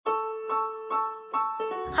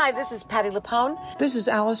Hi, this is Patti LuPone. This is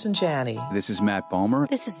Allison Janney. This is Matt Balmer.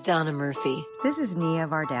 This is Donna Murphy. This is Nia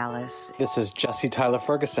Vardalis. This is Jesse Tyler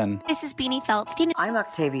Ferguson. This is Beanie Feldstein. I'm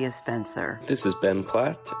Octavia Spencer. This is Ben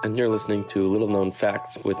Platt, and you're listening to Little Known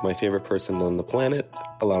Facts with my favorite person on the planet,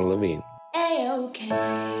 Alana Levine. A-OK.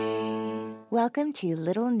 Welcome to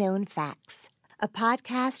Little Known Facts, a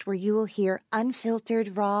podcast where you will hear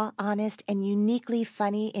unfiltered, raw, honest, and uniquely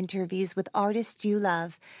funny interviews with artists you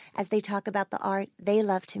love as they talk about the art they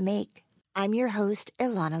love to make. I'm your host,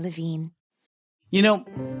 Ilana Levine. You know,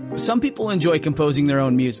 some people enjoy composing their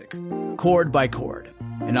own music, chord by chord,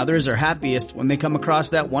 and others are happiest when they come across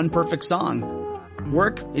that one perfect song.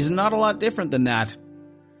 Work is not a lot different than that.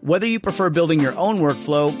 Whether you prefer building your own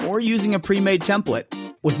workflow or using a pre-made template,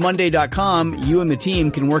 with Monday.com, you and the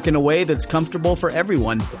team can work in a way that's comfortable for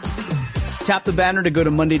everyone. Tap the banner to go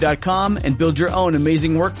to Monday.com and build your own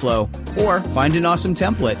amazing workflow, or find an awesome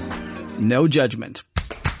template. No judgment.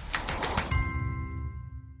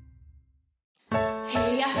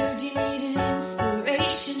 Hey, I heard you needed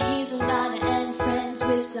inspiration. He's a writer and friends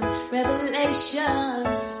with some revelations.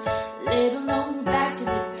 Little known back to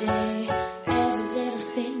the day. Every little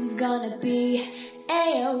thing's gonna be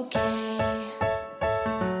A-OK.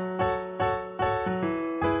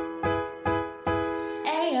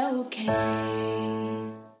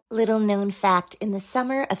 Little known fact, in the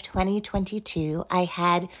summer of 2022, I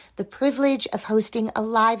had the privilege of hosting a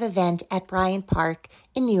live event at Bryant Park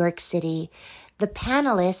in New York City. The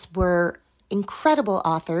panelists were incredible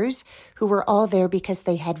authors who were all there because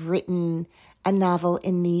they had written a novel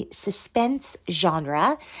in the suspense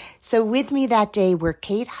genre. So with me that day were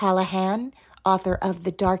Kate Holohan, author of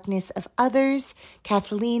The Darkness of Others,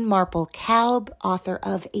 Kathleen Marple-Kalb, author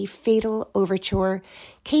of A Fatal Overture,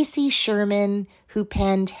 Casey Sherman, who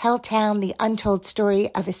penned Helltown, the untold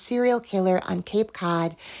story of a serial killer on Cape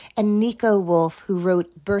Cod, and Nico Wolf, who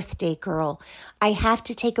wrote Birthday Girl. I have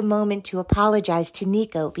to take a moment to apologize to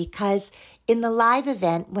Nico because in the live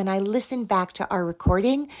event, when I listened back to our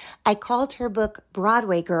recording, I called her book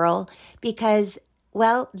Broadway Girl because,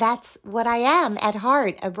 well, that's what I am at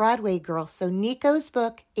heart, a Broadway girl. So Nico's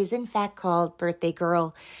book is in fact called Birthday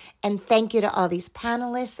Girl. And thank you to all these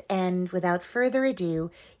panelists. And without further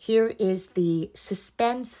ado, here is the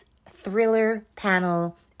suspense thriller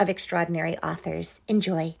panel of extraordinary authors.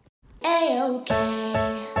 Enjoy. A-OK.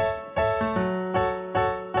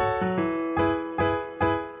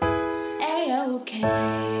 A-OK.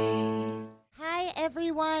 Hi,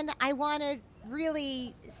 everyone. I want to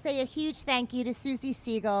really say a huge thank you to Susie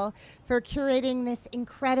Siegel for curating this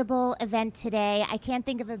incredible event today. I can't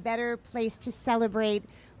think of a better place to celebrate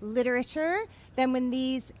literature than when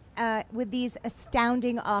with these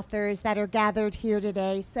astounding authors that are gathered here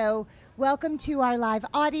today. So welcome to our live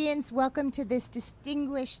audience. Welcome to this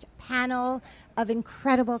distinguished panel of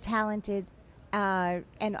incredible, talented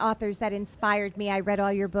and authors that inspired me. I read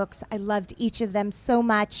all your books. I loved each of them so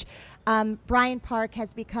much. Bryant Park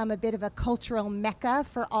has become a bit of a cultural mecca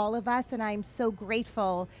for all of us, and I'm so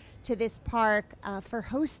grateful to this park for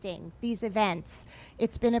hosting these events.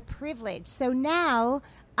 It's been a privilege. So now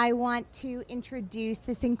I want to introduce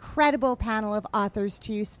this incredible panel of authors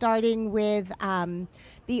to you, starting with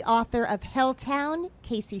the author of Helltown,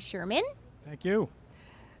 Casey Sherman. Thank you.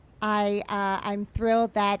 I'm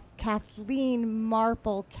thrilled that Kathleen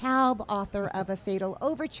Marple-Kalb, author of A Fatal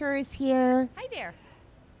Overture, is here. Hi there.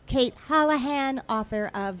 Kate Holohan,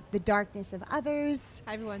 author of The Darkness of Others.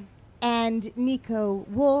 Hi, everyone. And Nico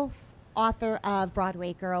Wolf, author of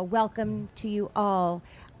Broadway Girl. Welcome to you all.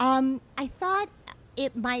 I thought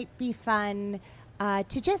it might be fun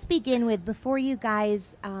to just begin with, before you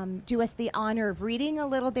guys do us the honor of reading a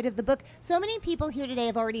little bit of the book. So many people here today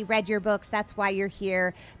have already read your books. That's why you're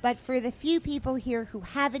here. But for the few people here who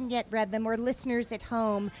haven't yet read them, or listeners at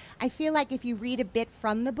home, I feel like if you read a bit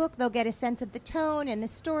from the book, they'll get a sense of the tone and the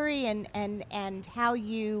story and how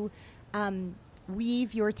you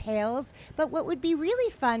weave your tales. But what would be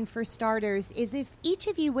really fun for starters is if each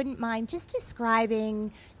of you wouldn't mind just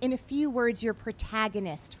describing in a few words your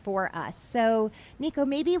protagonist for us. So Nico,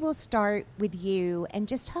 maybe we'll start with you and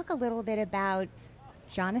just talk a little bit about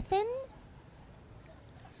Jonathan.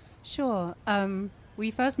 Sure.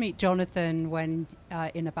 We first meet Jonathan when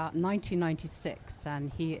in about 1996,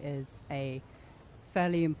 and he is a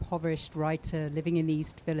fairly impoverished writer living in the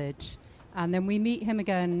East Village. And then we meet him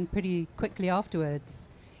again pretty quickly afterwards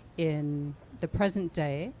in the present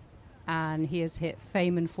day, and he has hit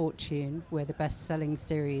fame and fortune with a best-selling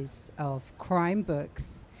series of crime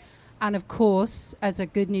books. And of course, as a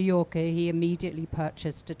good New Yorker, he immediately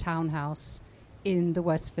purchased a townhouse in the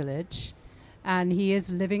West Village, and he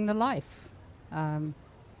is living the life.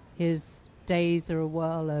 His days are a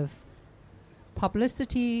whirl of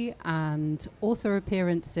publicity and author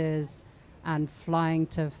appearances and flying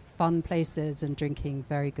to fun places and drinking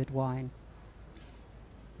very good wine.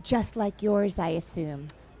 Just like yours, I assume.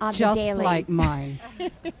 On Just the daily. like mine.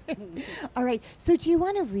 All right. So do you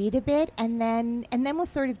want to read a bit, and then we'll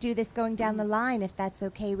sort of do this going down the line, if that's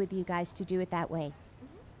okay with you guys to do it that way?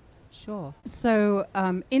 Sure. So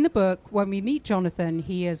in the book, when we meet Jonathan,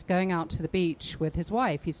 he is going out to the beach with his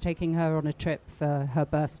wife. He's taking her on a trip for her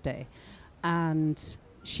birthday, and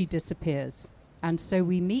she disappears. And so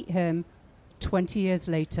we meet him 20 years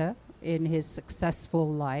later in his successful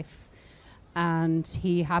life, and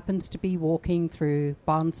he happens to be walking through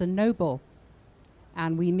Barnes & Noble.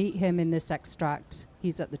 And we meet him in this extract.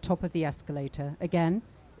 He's at the top of the escalator, again,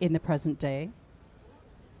 in the present day.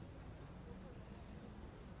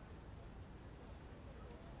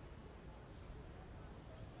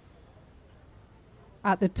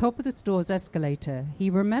 At the top of the store's escalator, he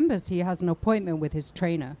remembers he has an appointment with his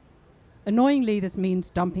trainer. Annoyingly, this means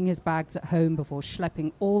dumping his bags at home before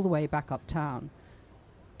schlepping all the way back uptown.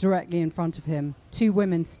 Directly in front of him, two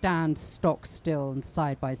women stand stock still and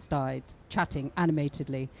side by side, chatting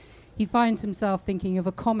animatedly. He finds himself thinking of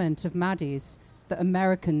a comment of Maddie's that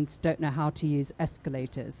Americans don't know how to use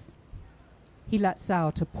escalators. He lets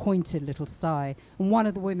out a pointed little sigh, and one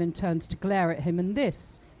of the women turns to glare at him, and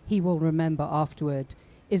this, he will remember afterward,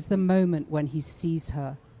 is the moment when he sees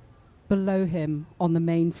her. Below him, on the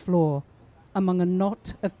main floor, among a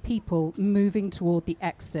knot of people moving toward the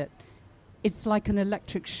exit. It's like an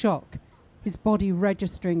electric shock, his body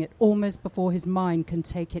registering it almost before his mind can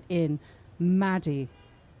take it in. Maddie.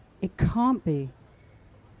 It can't be.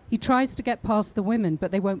 He tries to get past the women,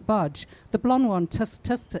 but they won't budge. The blonde one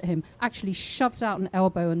tusks at him, actually shoves out an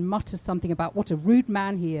elbow and mutters something about what a rude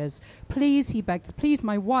man he is. Please, he begs, please,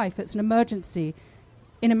 my wife, it's an emergency.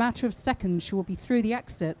 In a matter of seconds, she will be through the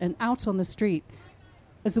exit and out on the street.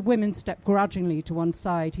 As the women step grudgingly to one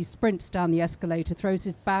side, he sprints down the escalator, throws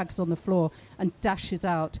his bags on the floor, and dashes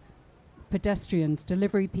out. Pedestrians,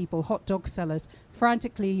 delivery people, hot dog sellers.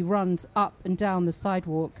 Frantically, he runs up and down the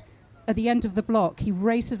sidewalk. At the end of the block, he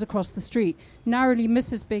races across the street, narrowly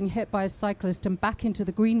misses being hit by a cyclist, and back into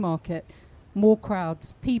the green market. More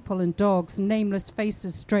crowds, people and dogs, nameless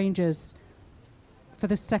faces, strangers. For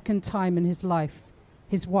the second time in his life,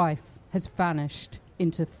 his wife has vanished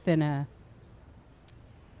into thin air.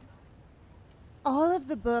 All of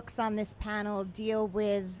the books on this panel deal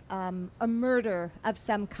with a murder of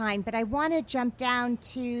some kind, but I want to jump down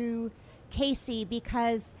to Casey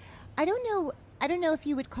because I don't know if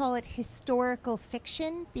you would call it historical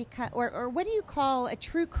fiction, or what do you call a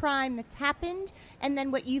true crime that's happened, and then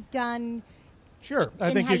what you've done. Sure,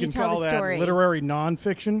 I think you can call that literary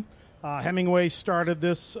nonfiction. Hemingway started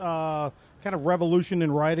this kind of revolution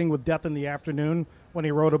in writing with Death in the Afternoon when he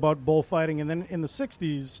wrote about bullfighting, and then in the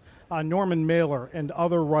 60s, Norman Mailer and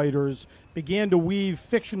other writers began to weave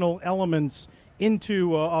fictional elements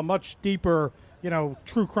into a much deeper,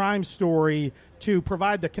 true crime story to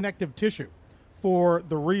provide the connective tissue for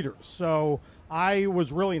the readers. So I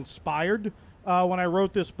was really inspired when I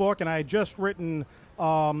wrote this book, and I had just written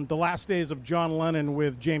The Last Days of John Lennon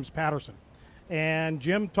with James Patterson. And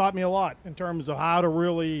Jim taught me a lot in terms of how to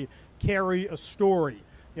really carry a story.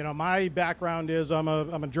 My background is I'm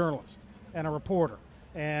a journalist and a reporter.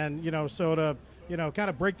 And, so to, kind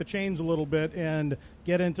of break the chains a little bit and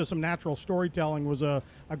get into some natural storytelling was a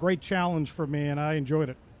great challenge for me, and I enjoyed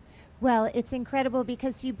it. Well, it's incredible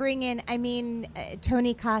because you bring in,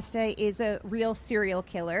 Tony Costa is a real serial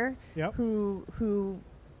killer. Yep. who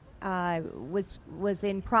was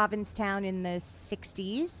in Provincetown in the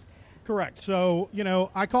 60s. Correct. So,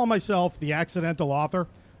 I call myself the accidental author.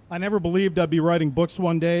 I never believed I'd be writing books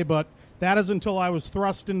one day, but that is until I was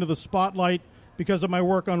thrust into the spotlight because of my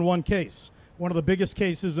work on one case, one of the biggest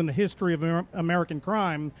cases in the history of American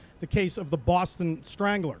crime, the case of the Boston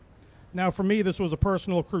Strangler. Now, for me, this was a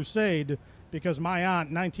personal crusade because my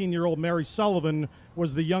aunt, 19-year-old Mary Sullivan,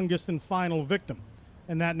 was the youngest and final victim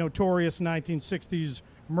in that notorious 1960s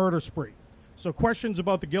murder spree. So questions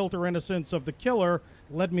about the guilt or innocence of the killer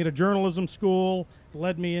led me to journalism school,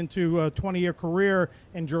 led me into a 20-year career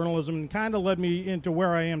in journalism, and kind of led me into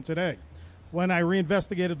where I am today. When I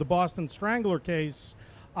reinvestigated the Boston Strangler case,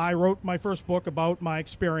 I wrote my first book about my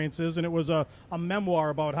experiences, and it was a memoir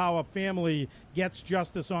about how a family gets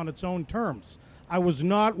justice on its own terms. I was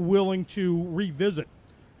not willing to revisit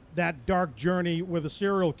that dark journey with a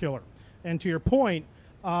serial killer. And to your point,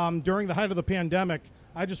 during the height of the pandemic,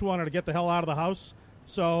 I just wanted to get the hell out of the house.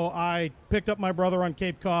 So I picked up my brother on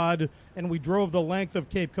Cape Cod, and we drove the length of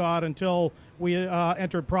Cape Cod until we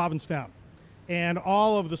entered Provincetown. and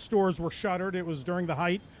all of the stores were shuttered. It was during the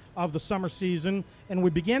height of the summer season, and we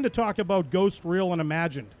began to talk about ghost, real, and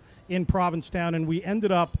imagined in Provincetown, and we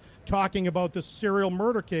ended up talking about this serial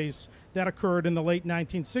murder case that occurred in the late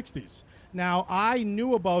 1960s. Now, I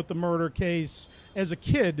knew about the murder case as a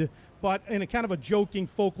kid, but in a kind of a joking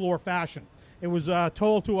folklore fashion. It was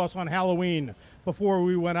told to us on Halloween before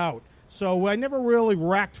we went out. So I never really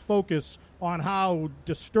racked focus on how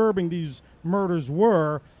disturbing these murders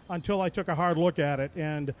were until I took a hard look at it.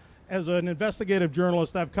 And as an investigative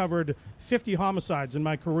journalist, I've covered 50 homicides in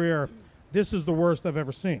my career. This is the worst I've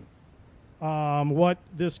ever seen. What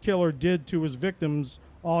this killer did to his victims,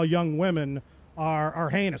 all young women, are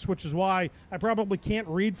heinous, which is why I probably can't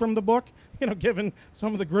read from the book, given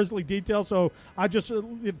some of the grisly details. So I just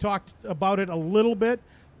talked about it a little bit,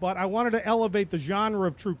 but I wanted to elevate the genre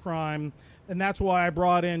of true crime, and that's why I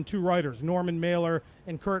brought in two writers, Norman Mailer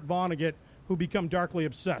and Kurt Vonnegut, who become darkly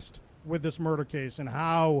obsessed with this murder case and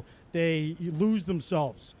how they lose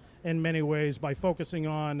themselves in many ways by focusing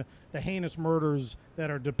on the heinous murders that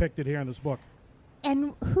are depicted here in this book.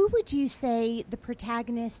 And who would you say the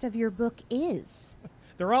protagonist of your book is?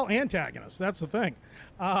 They're all antagonists. That's the thing.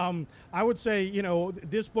 I would say,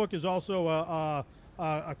 this book is also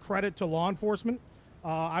a credit to law enforcement.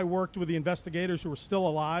 I worked with the investigators who are still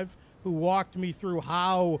alive, who walked me through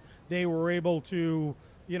how they were able to,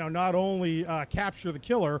 not only capture the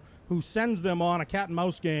killer, who sends them on a cat and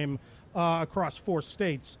mouse game across 4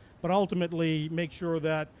 states, but ultimately make sure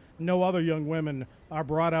that no other young women are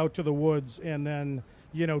brought out to the woods and then,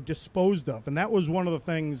 disposed of. And that was one of the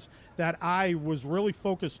things that I was really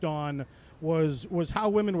focused on was how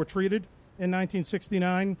women were treated in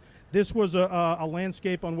 1969. This was a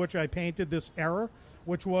landscape on which I painted this era,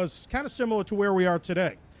 which was kind of similar to where we are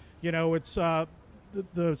today. It's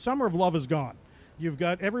the summer of love is gone. You've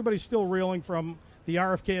got everybody still reeling from the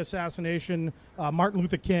RFK assassination, Martin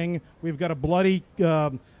Luther King. We've got a bloody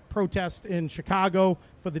protest in Chicago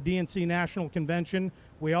for the DNC National Convention.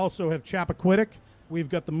 We also have Chappaquiddick. We've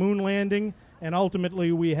got the moon landing, and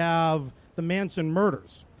ultimately we have the Manson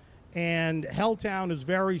murders. And Helltown is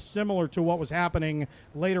very similar to what was happening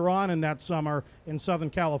later on in that summer in Southern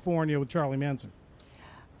California with Charlie Manson.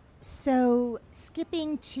 So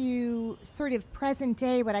skipping to sort of present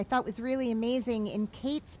day, what I thought was really amazing in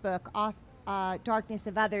Kate's book, Darkness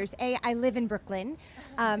of Others. I live in Brooklyn,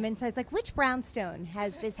 and so I was like, which brownstone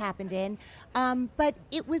has this happened in? But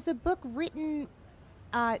it was a book written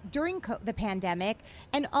during the pandemic,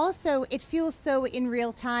 and also it feels so in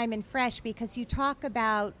real time and fresh because you talk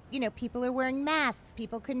about, people are wearing masks,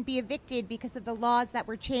 people couldn't be evicted because of the laws that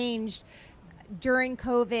were changed during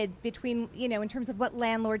COVID between, in terms of what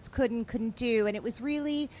landlords could and couldn't do. And it was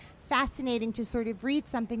really fascinating to sort of read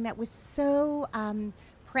something that was so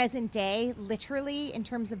present day, literally, in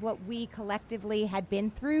terms of what we collectively had been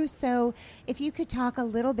through. So if you could talk a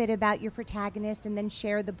little bit about your protagonist and then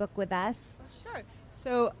share the book with us. Sure.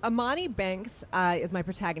 So Amani Banks is my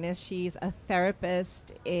protagonist. She's a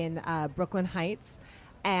therapist in Brooklyn Heights,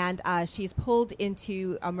 and she's pulled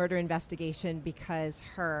into a murder investigation because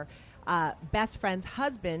her best friend's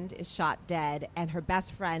husband is shot dead and her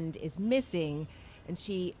best friend is missing, and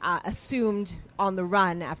she assumed on the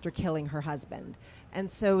run after killing her husband. And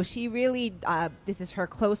so she really, this is her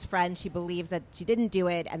close friend. She believes that she didn't do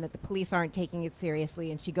it and that the police aren't taking it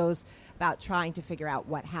seriously, and she goes about trying to figure out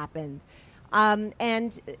what happened.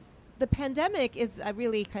 And the pandemic is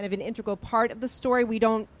really kind of an integral part of the story.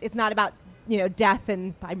 It's not about, death,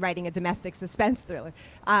 and I'm writing a domestic suspense thriller.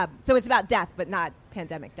 So it's about death, but not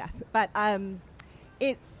pandemic death. But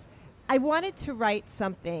I wanted to write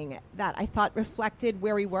something that I thought reflected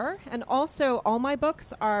where we were. And also, all my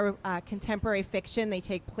books are contemporary fiction. They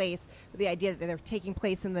take place with the idea that they're taking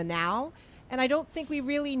place in the now. And I don't think we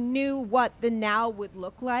really knew what the now would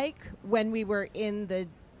look like when we were in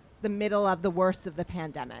the middle of the worst of the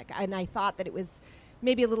pandemic. And I thought that it was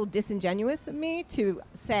maybe a little disingenuous of me to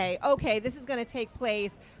say, okay, this is going to take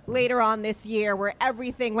place later on this year where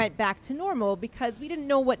everything went back to normal, because we didn't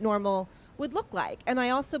know what normal would look like. And I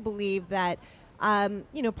also believe that,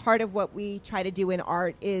 part of what we try to do in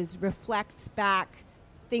art is reflect back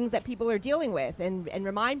things that people are dealing with and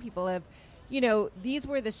remind people of, these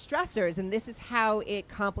were the stressors, and this is how it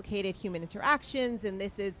complicated human interactions, and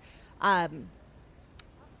this is,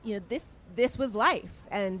 this was life.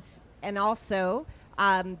 And also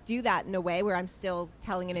do that in a way where I'm still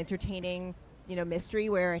telling an entertaining, mystery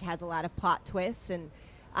where it has a lot of plot twists, and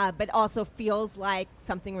but also feels like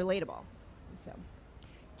something relatable. So,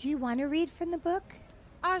 do you want to read from the book?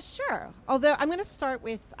 Sure. Although I'm going to start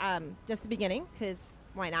with just the beginning, because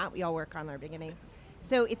why not? We all work on our beginning.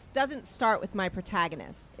 So it doesn't start with my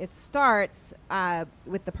protagonist. It starts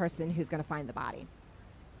with the person who's going to find the body.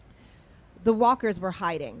 The walkers were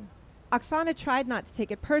hiding. Oksana tried not to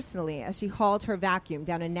take it personally as she hauled her vacuum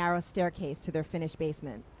down a narrow staircase to their finished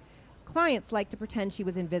basement. Clients liked to pretend she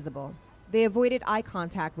was invisible. They avoided eye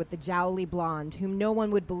contact with the jowly blonde whom no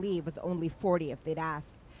one would believe was only 40 if they'd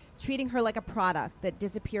asked, treating her like a product that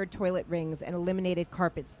disappeared toilet rings and eliminated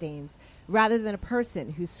carpet stains, rather than a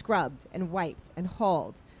person who scrubbed and wiped and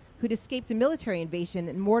hauled, who'd escaped a military invasion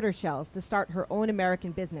and mortar shells to start her own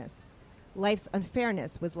American business. Life's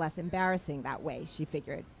unfairness was less embarrassing that way, she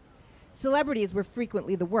figured. Celebrities were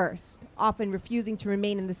frequently the worst, often refusing to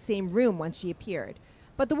remain in the same room once she appeared.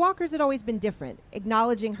 But the Walkers had always been different,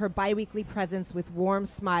 acknowledging her biweekly presence with warm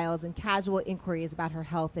smiles and casual inquiries about her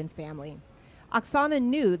health and family. Oksana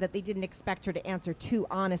knew that they didn't expect her to answer too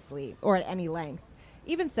honestly or at any length.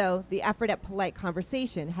 Even so, the effort at polite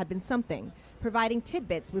conversation had been something, providing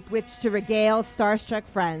tidbits with which to regale starstruck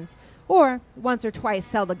friends, or once or twice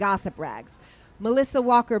sell the gossip rags. Melissa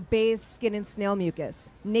Walker bathed skin in snail mucus.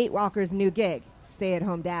 Nate Walker's new gig,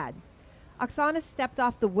 stay-at-home dad. Oksana stepped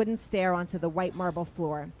off the wooden stair onto the white marble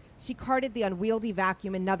floor. She carted the unwieldy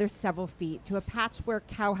vacuum another several feet to a patchwork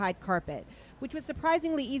cowhide carpet, which was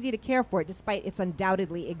surprisingly easy to care for despite its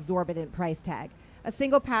undoubtedly exorbitant price tag. A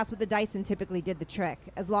single pass with the Dyson typically did the trick,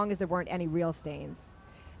 as long as there weren't any real stains.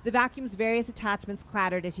 The vacuum's various attachments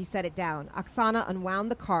clattered as she set it down. Oksana unwound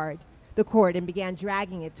the cord and began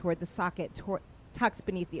dragging it toward the socket tucked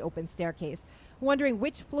beneath the open staircase, wondering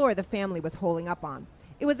which floor the family was holing up on.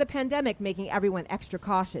 It was the pandemic making everyone extra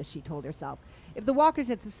cautious, she told herself. If the Walkers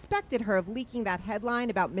had suspected her of leaking that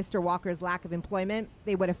headline about Mr. Walker's lack of employment,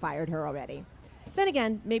 they would have fired her already. Then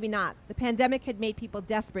again, maybe not. The pandemic had made people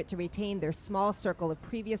desperate to retain their small circle of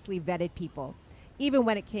previously vetted people, even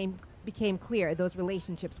when it became clear those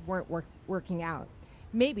relationships weren't working out.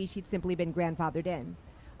 Maybe she'd simply been grandfathered in.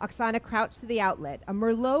 Oksana crouched to the outlet, a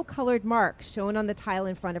Merlot-colored mark shown on the tile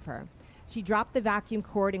in front of her. She dropped the vacuum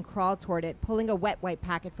cord and crawled toward it, pulling a wet wipe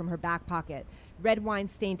packet from her back pocket. Red wine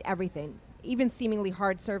stained everything, even seemingly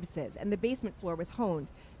hard surfaces, and the basement floor was honed,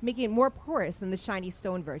 making it more porous than the shiny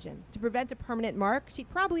stone version. To prevent a permanent mark, she'd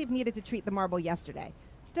probably have needed to treat the marble yesterday.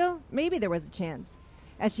 Still, maybe there was a chance.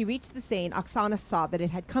 As she reached the stain, Oksana saw that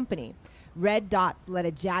it had company. Red dots led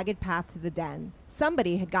a jagged path to the den.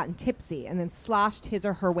 Somebody had gotten tipsy and then sloshed his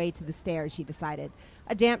or her way to the stairs, she decided.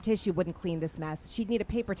 A damp tissue wouldn't clean this mess. She'd need a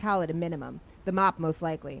paper towel at a minimum. The mop, most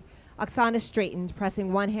likely. Oksana straightened,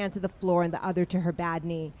 pressing one hand to the floor and the other to her bad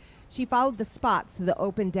knee. She followed the spots to the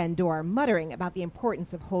open den door, muttering about the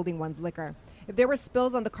importance of holding one's liquor. If there were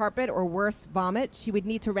spills on the carpet or worse, vomit, she would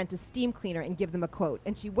need to rent a steam cleaner and give them a quote,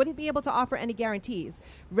 and she wouldn't be able to offer any guarantees.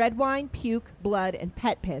 Red wine, puke, blood, and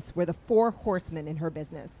pet piss were the 4 horsemen in her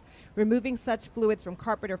business. Removing such fluids from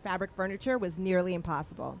carpet or fabric furniture was nearly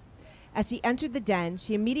impossible. As she entered the den,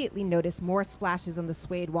 she immediately noticed more splashes on the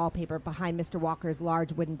suede wallpaper behind Mr. Walker's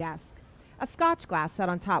large wooden desk. A scotch glass sat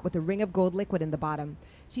on top with a ring of gold liquid in the bottom.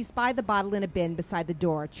 She spied the bottle in a bin beside the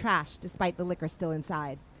door, trashed despite the liquor still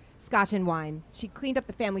inside. Scotch and wine. She'd cleaned up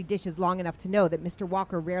the family dishes long enough to know that Mr.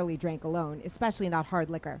 Walker rarely drank alone, especially not hard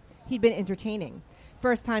liquor. He'd been entertaining.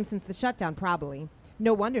 First time since the shutdown, probably.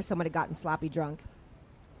 No wonder someone had gotten sloppy drunk.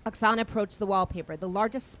 Oksana approached the wallpaper. The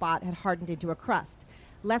largest spot had hardened into a crust.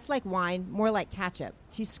 Less like wine, more like ketchup.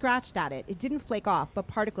 She scratched at it. It didn't flake off, but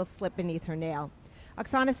particles slipped beneath her nail.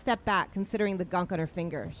 Oksana stepped back, considering the gunk on her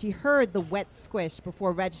finger. She heard the wet squish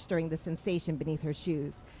before registering the sensation beneath her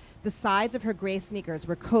shoes. The sides of her gray sneakers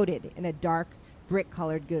were coated in a dark,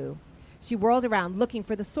 brick-colored goo. She whirled around, looking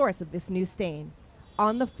for the source of this new stain.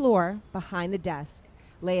 On the floor, behind the desk,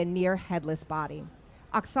 lay a near-headless body.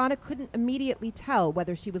 Oksana couldn't immediately tell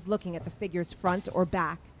whether she was looking at the figure's front or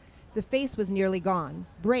back. The face was nearly gone.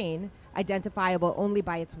 Brain, identifiable only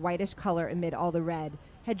by its whitish color amid all the red,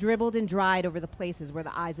 had dribbled and dried over the places where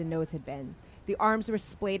the eyes and nose had been. The arms were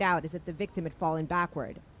splayed out as if the victim had fallen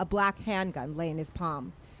backward. A black handgun lay in his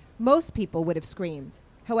palm. Most people would have screamed.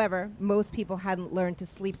 However, most people hadn't learned to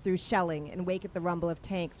sleep through shelling and wake at the rumble of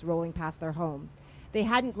tanks rolling past their home. They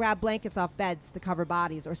hadn't grabbed blankets off beds to cover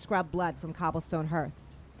bodies or scrubbed blood from cobblestone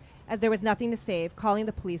hearths. As there was nothing to save, calling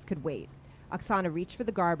the police could wait. Oksana reached for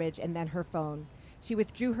the garbage and then her phone. She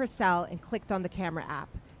withdrew her cell and clicked on the camera app.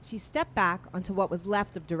 She stepped back onto what was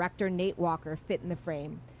left of director Nate Walker fit in the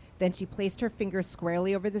frame. Then she placed her fingers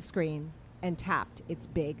squarely over the screen and tapped its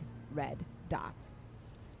big red dot.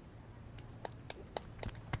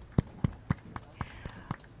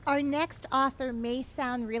 Our next author may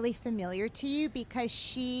sound really familiar to you because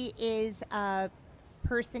she is a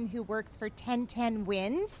person who works for 1010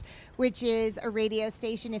 Wins, which is a radio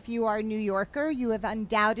station. If you are a New Yorker, you have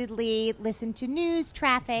undoubtedly listened to news,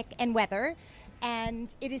 traffic, and weather.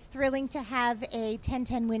 And it is thrilling to have a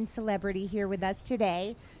 1010 Wins celebrity here with us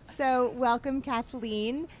today. So welcome,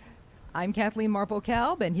 Kathleen. I'm Kathleen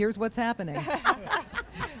Marple-Kalb, and here's what's happening.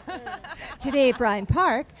 Today at Bryant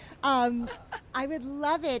Park. I would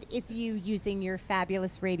love it if you, using your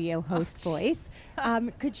fabulous radio host voice,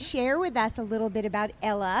 could share with us a little bit about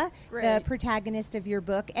Ella, the protagonist of your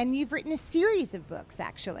book. And you've written a series of books,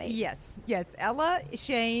 actually. Yes. Ella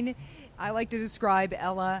Shane, I like to describe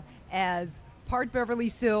Ella as part Beverly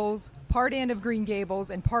Sills, part Anne of Green Gables,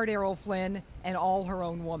 and part Errol Flynn, and all her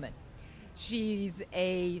own woman. She's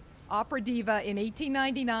a opera diva in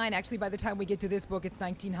 1899. Actually, by the time we get to this book, it's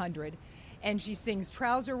 1900. And she sings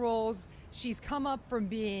trouser rolls. She's come up from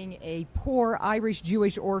being a poor Irish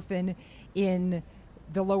Jewish orphan in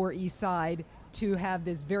the Lower East Side to have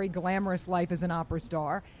this very glamorous life as an opera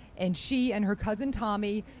star. And she and her cousin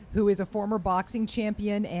Tommy, who is a former boxing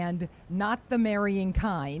champion and not the marrying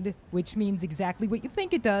kind, which means exactly what you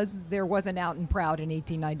think it does. There wasn't Out and Proud in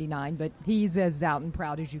 1899, but he's as out and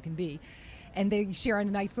proud as you can be. And they share a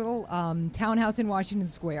nice little townhouse in Washington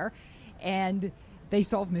Square, and they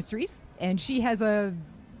solve mysteries. And she has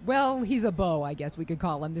he's a beau, I guess we could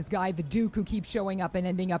call him, this guy, the Duke, who keeps showing up and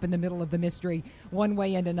ending up in the middle of the mystery one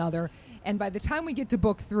way and another. And by the time we get to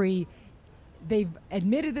book 3, they've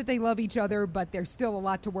admitted that they love each other, but there's still a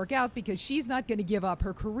lot to work out because she's not going to give up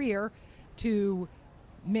her career to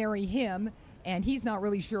marry him. And he's not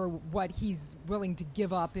really sure what he's willing to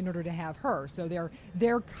give up in order to have her. So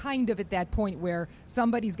they're kind of at that point where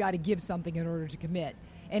somebody's got to give something in order to commit.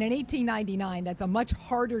 And in 1899, that's a much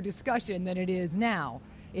harder discussion than it is now.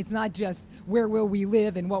 It's not just where will we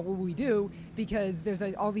live and what will we do, because there's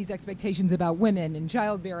all these expectations about women and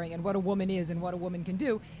childbearing and what a woman is and what a woman can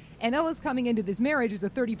do. And Ella's coming into this marriage as a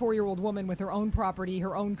 34-year-old woman with her own property,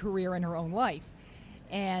 her own career, and her own life.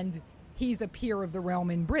 And he's a peer of the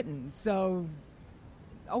realm in Britain. So,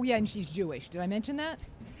 and she's Jewish. Did I mention that?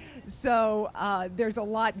 So there's a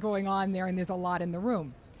lot going on there, and there's a lot in the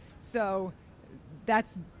room. So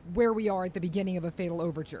that's where we are at the beginning of A Fatal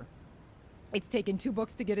Overture. It's taken 2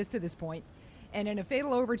 books to get us to this point. And in A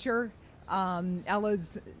Fatal Overture,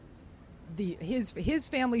 Ella's his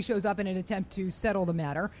family shows up in an attempt to settle the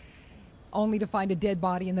matter, only to find a dead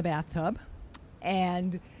body in the bathtub.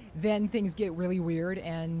 And then things get really weird,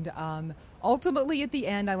 and ultimately at the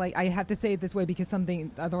end, I have to say it this way because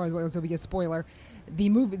otherwise it'll be a spoiler.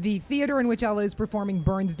 The theater in which Ella is performing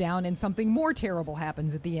burns down, and something more terrible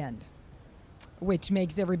happens at the end, which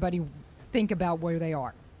makes everybody think about where they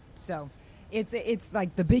are. So it's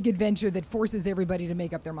like the big adventure that forces everybody to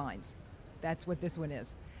make up their minds. That's what this one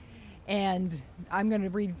is. And I'm going to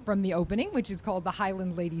read from the opening, which is called The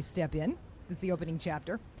Highland Ladies Step In. That's the opening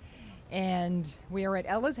chapter. And we are at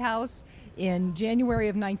Ella's house in January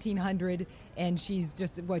of 1900, and she's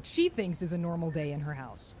just what she thinks is a normal day in her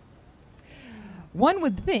house. One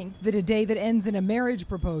would think that a day that ends in a marriage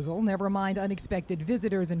proposal, never mind unexpected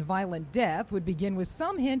visitors and violent death, would begin with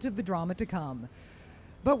some hint of the drama to come.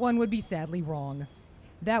 But one would be sadly wrong.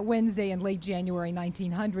 That Wednesday in late January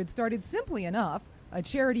 1900 started simply enough. A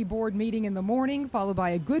charity board meeting in the morning, followed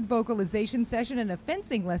by a good vocalization session and a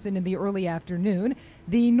fencing lesson in the early afternoon,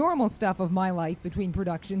 the normal stuff of my life between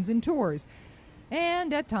productions and tours,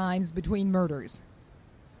 and at times between murders.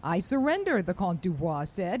 "I surrender," the Comte Dubois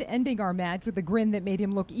said, ending our match with a grin that made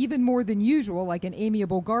him look even more than usual like an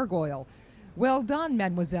amiable gargoyle. "Well done,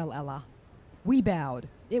 Mademoiselle Ella." We bowed.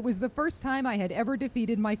 It was the first time I had ever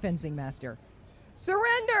defeated my fencing master.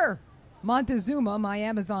 "Surrender!" Montezuma, my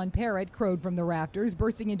Amazon parrot, crowed from the rafters,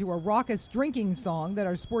 bursting into a raucous drinking song that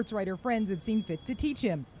our sports writer friends had seen fit to teach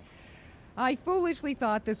him. I foolishly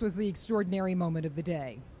thought this was the extraordinary moment of the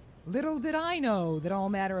day. Little did I know that all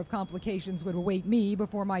manner of complications would await me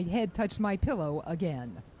before my head touched my pillow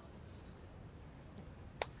again.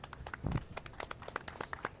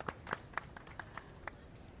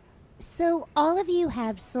 So all of you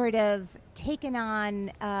have sort of taken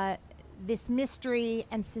on this mystery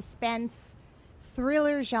and suspense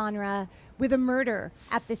thriller genre with a murder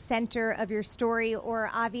at the center of your story,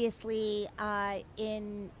 or obviously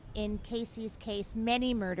in Casey's case,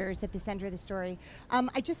 many murders at the center of the story.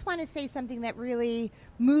 I just want to say something that really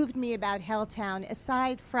moved me about Helltown,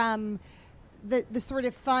 aside from the sort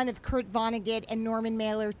of fun of Kurt Vonnegut and Norman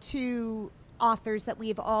Mailer, two authors that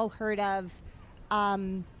we've all heard of.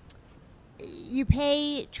 You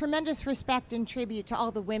pay tremendous respect and tribute to all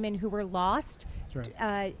the women who were lost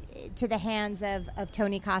to the hands of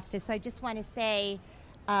Tony Costa. So I just want to say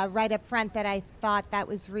right up front that I thought that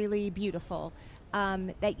was really beautiful.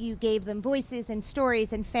 that you gave them voices and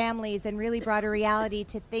stories and families and really brought a reality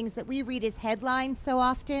to things that we read as headlines so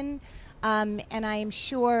often. And I am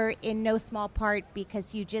sure in no small part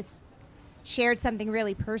because you just shared something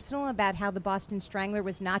really personal about how the Boston Strangler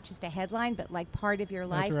was not just a headline, but like part of your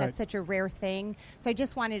life. That's right. That's such a rare thing. So I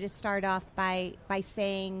just wanted to start off by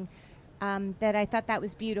saying that I thought that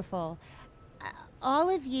was beautiful. All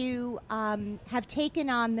of you have taken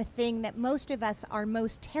on the thing that most of us are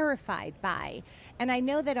most terrified by. And I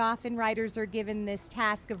know that often writers are given this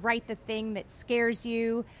task of write the thing that scares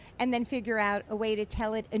you and then figure out a way to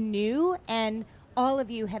tell it anew. And all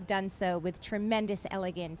of you have done so with tremendous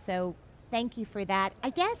elegance. So thank you for that.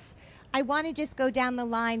 I guess I want to just go down the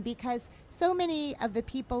line because so many of the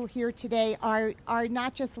people here today are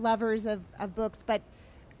not just lovers of books, but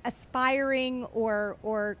aspiring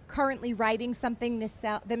or currently writing something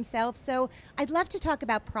themselves. So I'd love to talk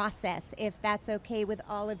about process, if that's okay with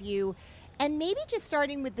all of you. And maybe just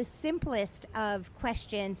starting with the simplest of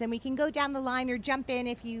questions, and we can go down the line or jump in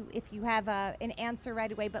if you have an answer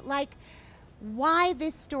right away. But like, why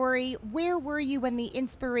this story? Where were you when the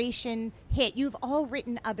inspiration hit? You've all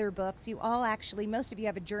written other books. You all actually, most of you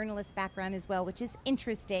have a journalist background as well, which is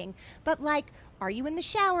interesting. But like, are you in the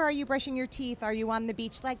shower? Are you brushing your teeth? Are you on the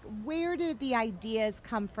beach? Like, where did the ideas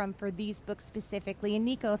come from for these books specifically? And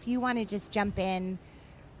Nico, if you want to just jump in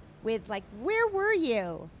with like, where were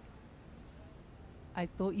you? I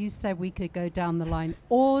thought you said we could go down the line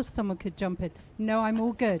or someone could jump in. No, I'm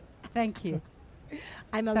all good. Thank you.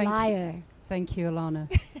 I'm a liar. Thank you, Alana.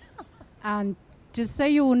 And just so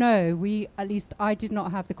you all know, at least I did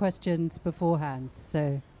not have the questions beforehand,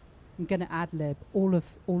 so I'm going to ad-lib all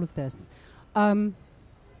of this. So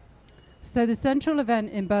the central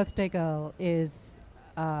event in Birthday Girl is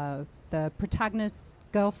the protagonist's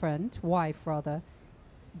wife,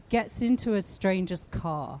 gets into a stranger's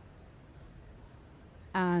car.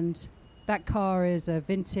 And that car is a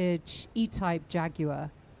vintage E-Type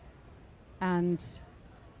Jaguar. And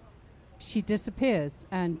she disappears,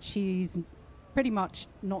 and she's pretty much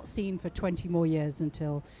not seen for 20 more years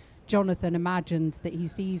until Jonathan imagines that he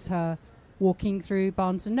sees her walking through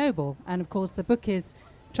Barnes & Noble. And, of course, the book is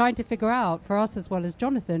trying to figure out, for us as well as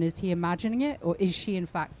Jonathan, is he imagining it, or is she, in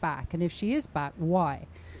fact, back? And if she is back, why?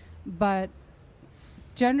 But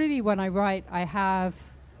generally when I write, I have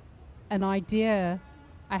an idea.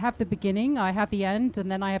 I have the beginning, I have the end, and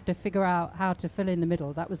then I have to figure out how to fill in the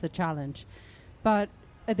middle. That was the challenge. But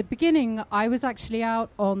at the beginning, I was actually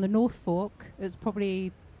out on the North Fork. It was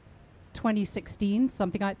probably 2016,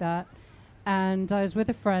 something like that. And I was with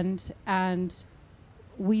a friend, and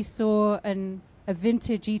we saw a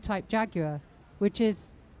vintage E-Type Jaguar, which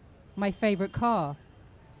is my favorite car,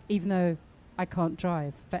 even though I can't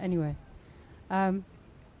drive. But anyway. And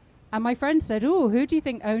my friend said, "Oh, who do you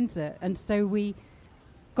think owns it?" And so we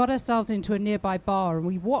got ourselves into a nearby bar, and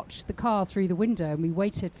we watched the car through the window, and we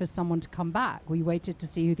waited for someone to come back. We waited to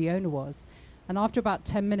see who the owner was. And after about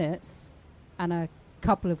 10 minutes and a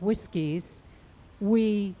couple of whiskeys,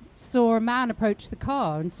 we saw a man approach the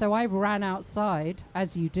car. And so I ran outside,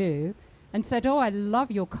 as you do, and said, "Oh, I love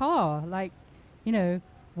your car. Like, you know,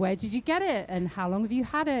 where did you get it? And how long have you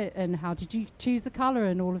had it? And how did you choose the color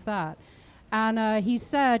and all of that?" And he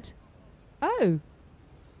said, "Oh,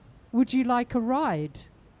 would you like a ride?"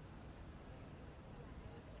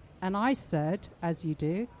 And I said, as you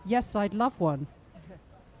do, "Yes, I'd love one."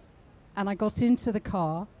 And I got into the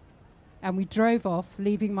car, and we drove off,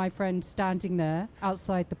 leaving my friend standing there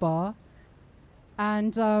outside the bar.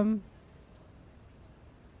 And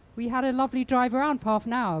we had a lovely drive around for half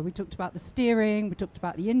an hour. We talked about the steering, we talked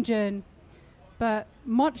about the engine. But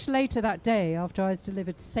much later that day, after I was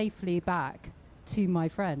delivered safely back to my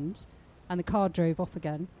friend, and the car drove off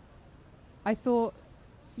again, I thought,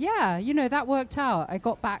 yeah, you know, that worked out. I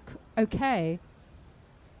got back okay.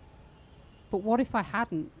 But what if I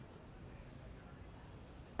hadn't?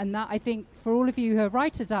 And that, I think, for all of you who are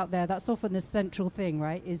writers out there, that's often the central thing,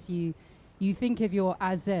 right? Is you think of your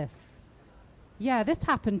as if. Yeah, this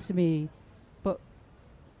happened to me, but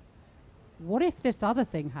what if this other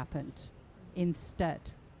thing happened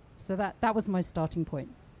instead? So that was my starting point.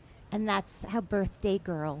 And that's how Birthday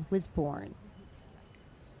Girl was born.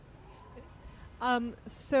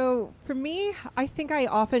 So for me, I think I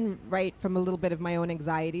often write from a little bit of my own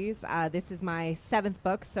anxieties. This is my 7th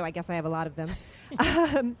book, so I guess I have a lot of them.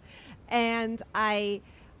 And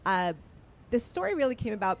this story really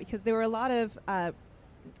came about because there were a lot of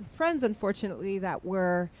friends, unfortunately, that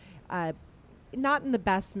were not in the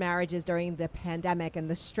best marriages during the pandemic, and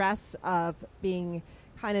the stress of being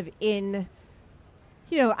kind of in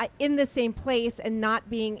the same place and not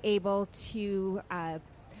being able to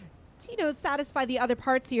satisfy the other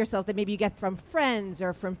parts of yourself that maybe you get from friends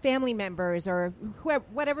or from family members or whoever,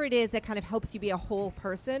 whatever it is that kind of helps you be a whole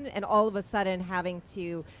person, and all of a sudden having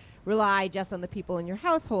to rely just on the people in your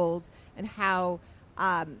household, and how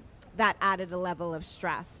that added a level of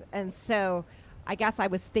stress. And so I guess I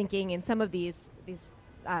was thinking in some of these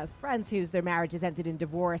friends whose their marriages ended in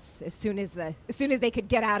divorce as soon as they could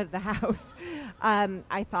get out of the house,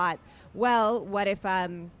 I thought, well, what if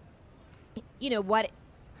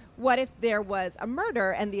what if there was a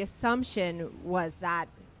murder and the assumption was that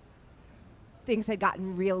things had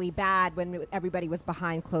gotten really bad when everybody was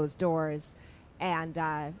behind closed doors, and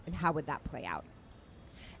how would that play out?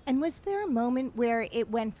 And was there a moment where it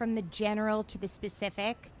went from the general to the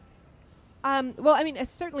specific? Well, I mean,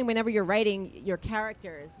 certainly whenever you're writing your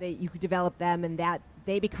characters, you could develop them and that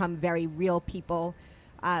they become very real people,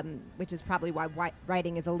 which is probably why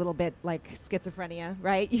writing is a little bit like schizophrenia,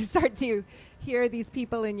 right? You start to hear these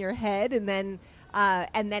people in your head, and then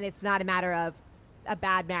it's not a matter of a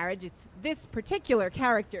bad marriage. It's this particular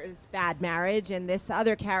character's bad marriage, and this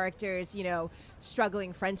other character's,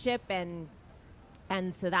 struggling friendship, and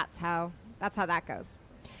so that's how that goes.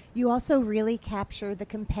 You also really capture the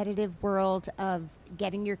competitive world of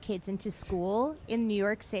getting your kids into school in New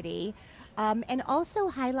York City, and also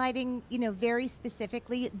highlighting, very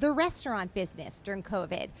specifically the restaurant business during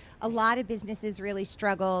COVID. A lot of businesses really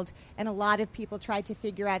struggled, and a lot of people tried to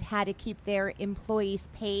figure out how to keep their employees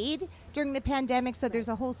paid during the pandemic. So there's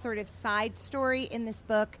a whole sort of side story in this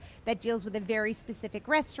book that deals with a very specific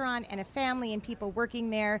restaurant and a family and people working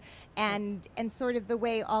there, and sort of the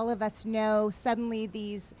way all of us know suddenly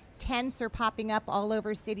these tents are popping up all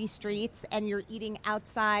over city streets, and you're eating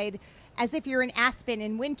outside as if you're in Aspen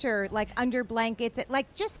in winter, like under blankets,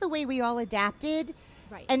 like just the way we all adapted.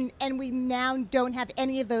 Right. And we now don't have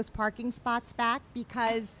any of those parking spots back,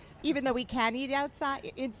 because even though we can eat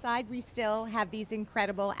inside, we still have these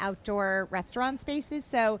incredible outdoor restaurant spaces.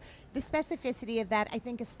 So the specificity of that, I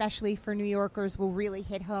think, especially for New Yorkers, will really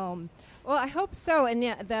hit home. Well, I hope so. And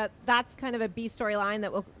that's kind of a B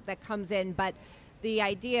storyline that comes in. But the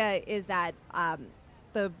idea is that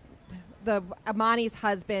the Amani's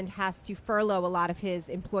husband has to furlough a lot of his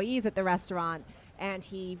employees at the restaurant, and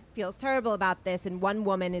he feels terrible about this. And one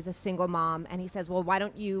woman is a single mom, and he says, well, why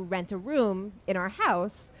don't you rent a room in our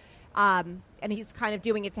house? And he's kind of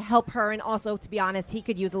doing it to help her, and also, to be honest, he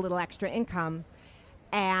could use a little extra income.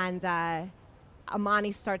 And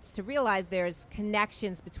Amani starts to realize there's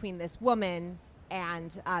connections between this woman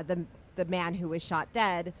and the man who was shot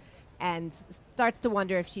dead, and starts to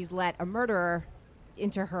wonder if she's let a murderer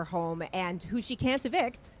into her home, and who she can't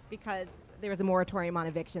evict because there was a moratorium on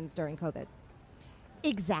evictions during COVID.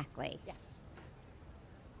 Exactly. Yes.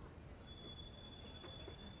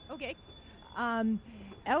 Okay.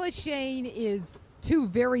 Ella Shane is two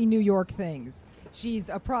very New York things. She's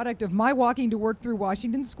a product of my walking to work through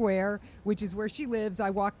Washington Square, which is where she lives. I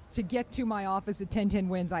walk to get to my office at 1010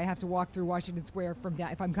 Winds. I have to walk through Washington Square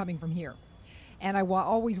if I'm coming from here. And I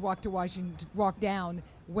always walk down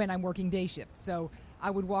when I'm working day shift. So I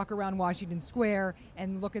would walk around Washington Square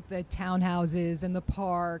and look at the townhouses and the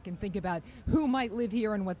park and think about who might live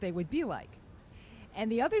here and what they would be like.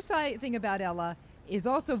 And the other thing about Ella is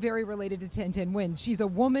also very related to 1010 Winds. She's a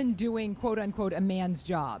woman doing, quote unquote, a man's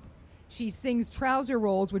job. She sings trouser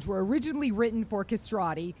rolls, which were originally written for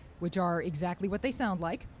castrati, which are exactly what they sound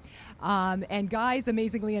like. And guys,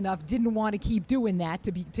 amazingly enough, didn't want to keep doing that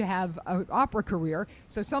to have an opera career,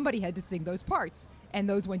 so somebody had to sing those parts, and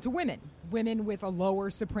those went to women with a lower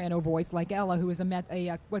soprano voice, like Ella, who is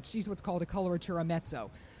she's what's called a coloratura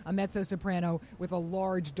a mezzo soprano with a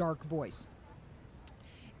large, dark voice.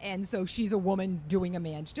 And so she's a woman doing a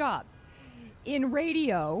man's job. In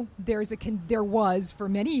radio, there was for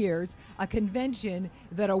many years a convention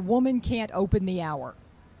that a woman can't open the hour.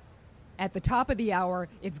 At the top of the hour,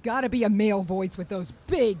 it's got to be a male voice with those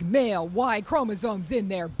big male Y chromosomes in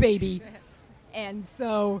there, baby. And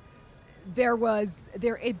so by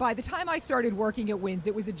the time I started working at Winds,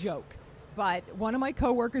 it was a joke. But one of my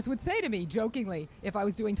coworkers would say to me jokingly, if I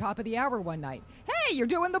was doing top of the hour one night, hey, you're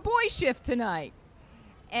doing the boy shift tonight.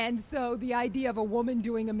 And so the idea of a woman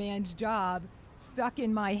doing a man's job stuck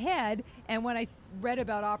in my head. And when I read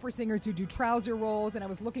about opera singers who do trouser rolls, and I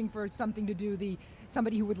was looking for something to do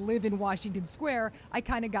somebody who would live in Washington Square, I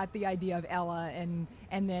kind of got the idea of Ella, and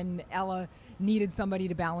then Ella needed somebody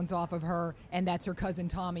to balance off of her, and that's her cousin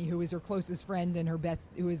Tommy, who is her closest friend and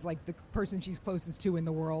who is like the person she's closest to in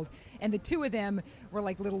the world. And the two of them were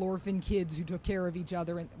like little orphan kids who took care of each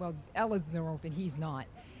other. And well, Ella's an orphan, he's not.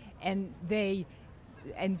 And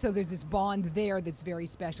so there's this bond there that's very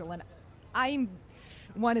special. And I'm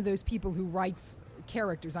one of those people who writes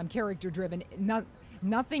characters. I'm character driven.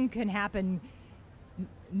 Nothing can happen.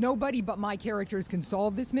 Nobody but my characters can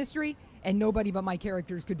solve this mystery, and nobody but my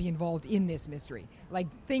characters could be involved in this mystery. Like,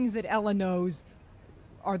 things that Ella knows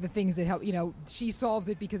are the things that help. She solves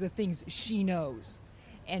it because of things she knows,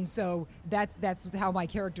 and so that's how my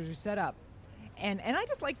characters are set up. And I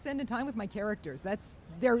just like spending time with my characters.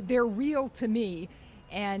 They're real to me,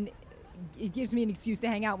 and it gives me an excuse to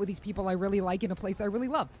hang out with these people I really like in a place I really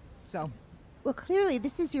love. So, well, clearly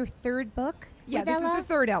this is your third book. Yeah, with this Ella? is the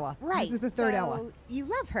third Ella. Right. This is the third so Ella. You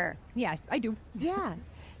love her. Yeah, I do. Yeah.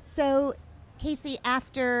 So, Casey,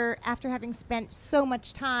 after having spent so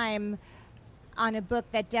much time on a book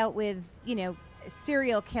that dealt with,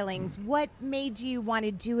 serial killings, what made you want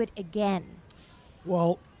to do it again?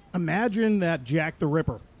 Well, imagine that Jack the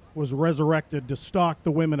Ripper was resurrected to stalk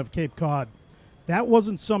the women of Cape Cod. That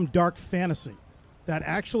wasn't some dark fantasy. That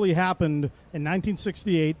actually happened in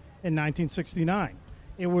 1968 and 1969.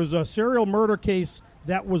 It was a serial murder case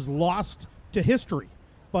that was lost to history.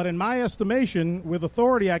 But in my estimation, with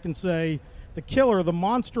authority, I can say the killer, the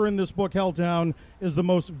monster in this book, Helltown, is the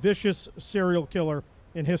most vicious serial killer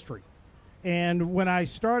in history. And when I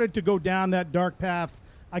started to go down that dark path,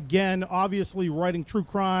 again, obviously writing true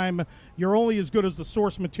crime, you're only as good as the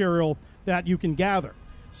source material that you can gather.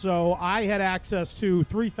 So I had access to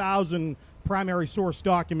 3,000 primary source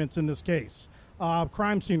documents in this case,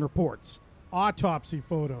 crime scene reports, autopsy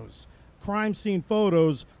photos, crime scene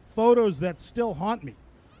photos that still haunt me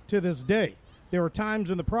to this day. There were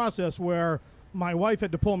times in the process where my wife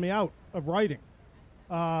had to pull me out of writing,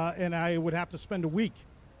 and I would have to spend a week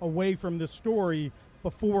away from this story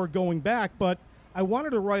before going back. But I wanted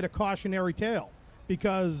to write a cautionary tale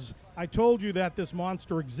because I told you that this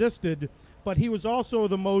monster existed, but he was also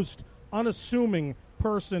the most unassuming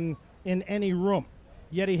person in any room.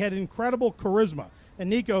 Yet he had incredible charisma. And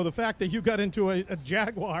Nico, the fact that you got into a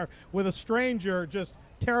Jaguar with a stranger just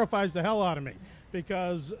terrifies the hell out of me.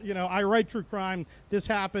 Because, I write true crime, this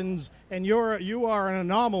happens, and you are an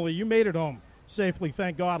anomaly. You made it home safely,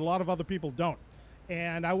 thank God. A lot of other people don't.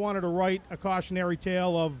 And I wanted to write a cautionary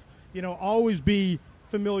tale of, always be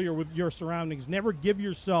familiar with your surroundings. Never give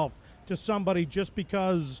yourself to somebody just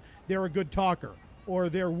because they're a good talker or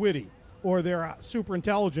they're witty or they're super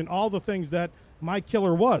intelligent, all the things that my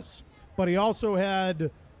killer was. But he also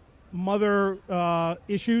had mother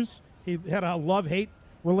issues. He had a love-hate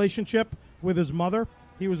relationship with his mother.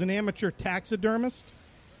 He was an amateur taxidermist,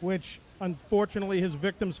 which unfortunately his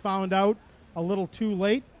victims found out a little too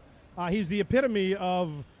late. He's the epitome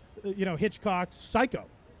of, Hitchcock's Psycho.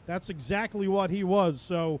 That's exactly what he was.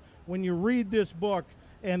 So when you read this book,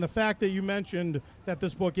 and the fact that you mentioned that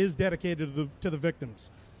this book is dedicated to the victims,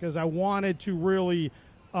 because I wanted to really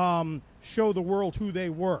show the world who they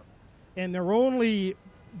were. And their only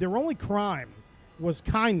crime was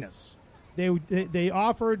kindness. They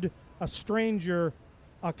offered a stranger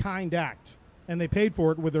a kind act, and they paid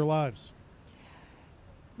for it with their lives.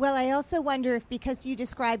 Well, I also wonder if, because you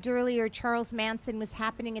described earlier Charles Manson was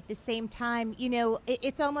happening at the same time,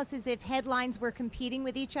 it's almost as if headlines were competing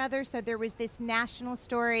with each other. So there was this national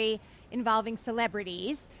story involving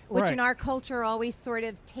celebrities, which right. in our culture always sort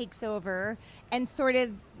of takes over and sort of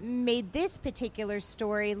made this particular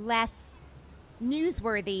story less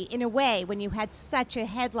newsworthy in a way when you had such a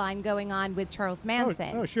headline going on with Charles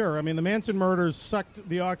Manson. Oh, sure. I mean, the Manson murders sucked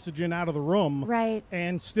the oxygen out of the room. Right.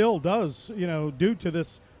 And still does, due to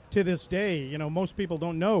this day. Most people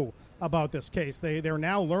don't know about this case. They're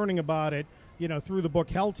now learning about it, through the book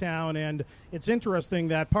Helltown. And it's interesting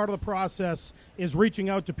that part of the process is reaching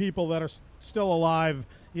out to people that are still alive,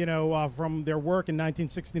 from their work in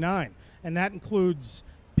 1969. And that includes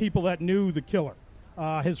people that knew the killer,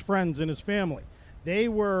 his friends and his family. They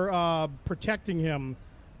were protecting him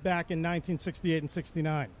back in 1968 and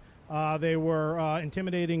 69. They were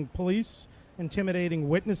intimidating police, intimidating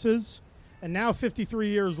witnesses, and now 53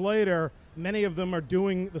 years later, many of them are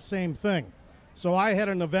doing the same thing. So I had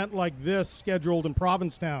an event like this scheduled in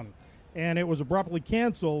Provincetown, and it was abruptly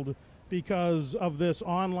canceled because of this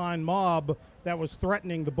online mob that was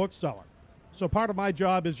threatening the bookseller. So part of my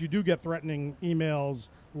job is you do get threatening emails,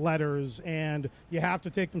 letters, and you have to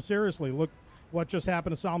take them seriously. Look what just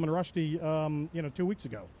happened to Salman Rushdie, 2 weeks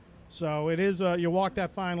ago. So it is, you walk that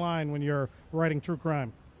fine line when you're writing true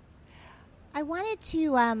crime. I wanted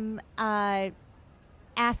to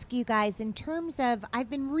ask you guys, in terms of, I've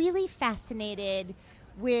been really fascinated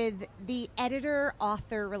with the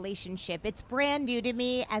editor-author relationship. It's brand new to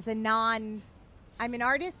me as I'm an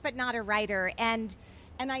artist but not a writer. And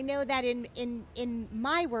And I know that in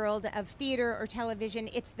my world of theater or television,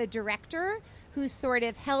 it's the director who sort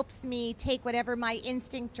of helps me take whatever my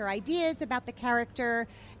instinct or ideas about the character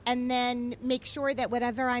and then make sure that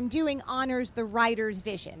whatever I'm doing honors the writer's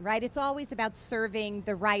vision, right? It's always about serving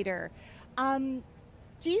the writer.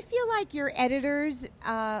 Do you feel like your editors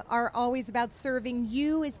are always about serving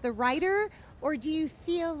you as the writer, or do you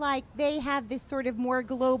feel like they have this sort of more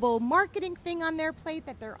global marketing thing on their plate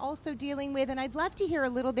that they're also dealing with? And I'd love to hear a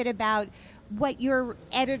little bit about what your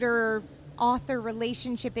editor-author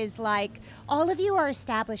relationship is like. All of you are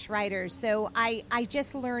established writers, so I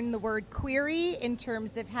just learned the word query in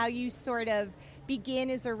terms of how you sort of begin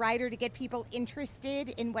as a writer to get people interested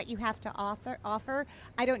in what you have to offer.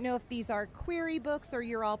 I don't know if these are query books or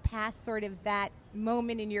you're all past sort of that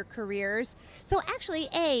moment in your careers. So actually,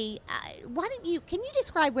 can you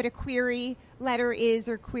describe what a query letter is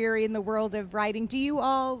or query in the world of writing?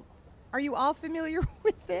 Are you all familiar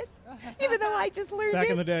with this? Even though I just learned Back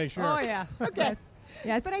it. in the day, sure. Oh, yeah. Okay.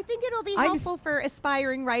 Yes. But I think it'll be helpful for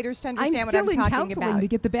aspiring writers to I'm understand what still I'm in talking counseling about.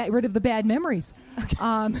 to get rid of the bad memories.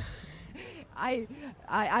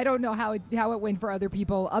 I don't know how it went for other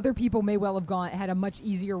people. Other people may well have had a much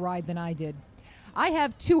easier ride than I did. I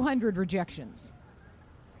have 200 rejections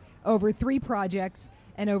over 3 projects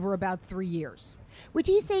and over about 3 years. Would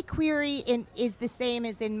you say query is the same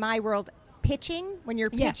as in my world, pitching? When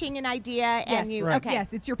you're pitching an idea and you... Right. Okay.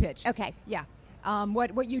 Yes, it's your pitch. Okay. Yeah.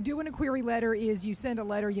 What you do in a query letter is you send a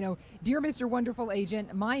letter, Dear Mr. Wonderful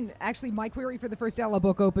Agent, my query for the first Ella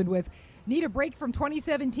book opened with, need a break from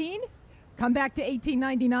 2017? Come back to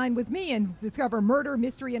 1899 with me and discover murder,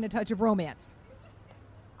 mystery, and a touch of romance.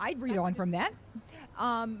 I'd read on from that.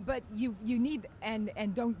 But you need,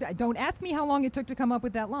 and don't ask me how long it took to come up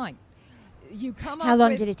with that line. You come up How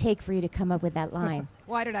long with, did it take for you to come up with that line?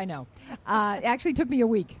 Why did I know? It actually took me a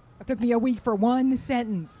week. It took me a week for one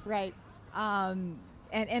sentence. Right.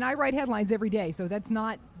 And I write headlines every day, so that's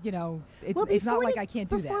not, it's not like I can't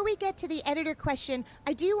do that. Before we get to the editor question,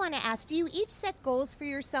 I do want to ask, do you each set goals for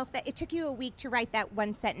yourself that it took you a week to write that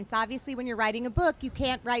one sentence? Obviously, when you're writing a book, you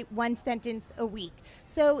can't write one sentence a week.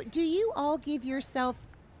 So do you all give yourself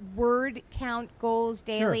word count goals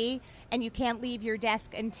daily, Sure. and you can't leave your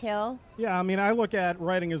desk until? Yeah, I mean, I look at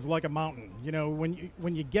writing as like a mountain.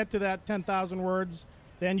 When you get to that 10,000 words,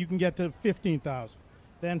 then you can get to 15,000.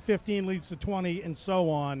 Then 15 leads to 20, and so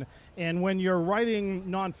on. And when you're writing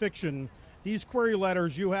nonfiction, these query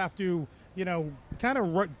letters, you have to, kind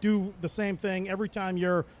of do the same thing every time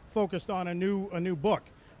you're focused on a new book.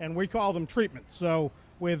 And we call them treatments. So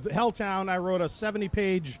with Helltown, I wrote a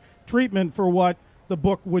 70-page treatment for what the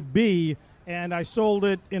book would be, and I sold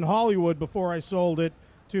it in Hollywood before I sold it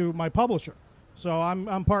to my publisher. So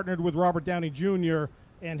I'm partnered with Robert Downey Jr.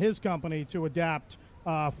 and his company to adapt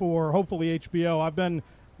for hopefully HBO. I've been,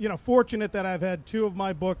 fortunate that I've had 2 of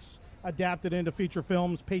my books adapted into feature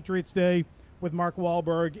films: Patriots Day with Mark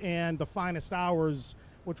Wahlberg and The Finest Hours,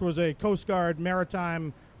 which was a Coast Guard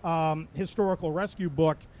maritime historical rescue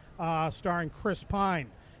book starring Chris Pine.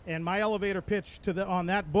 And my elevator pitch on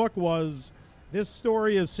that book was, this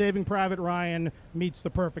story is Saving Private Ryan meets The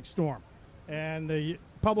Perfect Storm. And the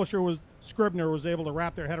publisher Scribner was able to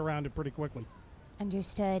wrap their head around it pretty quickly.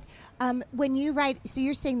 Understood. When you write, so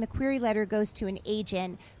you're saying the query letter goes to an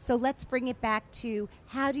agent. So let's bring it back to,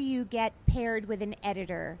 how do you get paired with an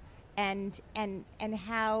editor, and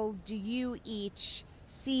how do you each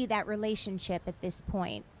see that relationship at this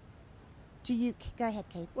point? Go ahead,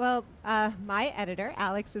 Kate. Well, my editor,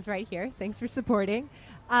 Alex, is right here. Thanks for supporting.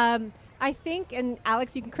 I think, and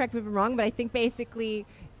Alex, you can correct me if I'm wrong, but I think basically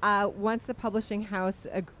once the publishing house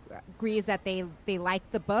agrees that they like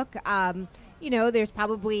the book, there's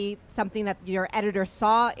probably something that your editor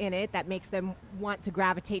saw in it that makes them want to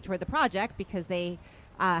gravitate toward the project, because they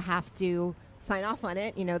have to sign off on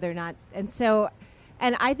it. They're not,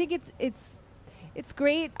 and I think it's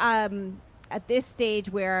great at this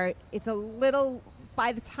stage where it's a little.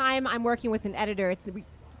 By the time I'm working with an editor,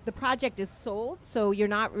 the project is sold, so you're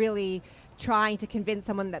not really trying to convince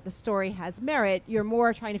someone that the story has merit. You're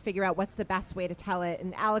more trying to figure out what's the best way to tell it.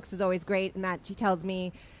 And Alex is always great in that she tells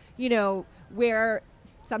me, where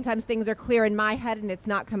sometimes things are clear in my head and it's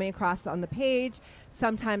not coming across on the page.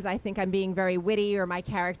 Sometimes I think I'm being very witty, or my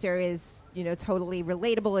character is, totally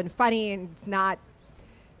relatable and funny, and it's not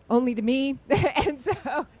only to me. and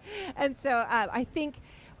so I think,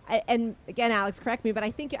 and again, Alex, correct me, but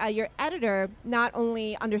I think your editor not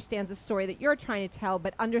only understands the story that you're trying to tell,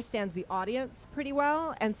 but understands the audience pretty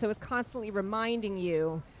well, and so is constantly reminding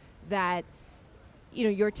you that,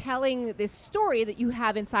 you're telling this story that you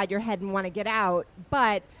have inside your head and want to get out,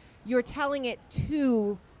 but you're telling it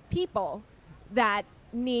to people that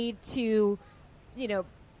need to,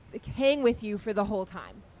 hang with you for the whole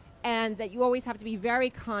time. And that you always have to be very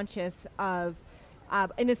conscious of,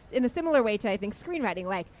 in a similar way to, I think, screenwriting,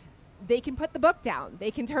 like, they can put the book down. They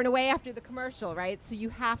can turn away after the commercial, right? So you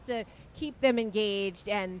have to keep them engaged.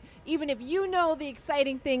 And even if you know the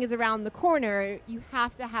exciting thing is around the corner, you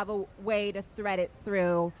have to have a way to thread it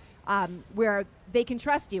through where they can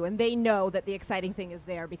trust you and they know that the exciting thing is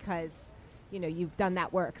there because, you've done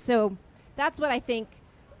that work. So that's what I think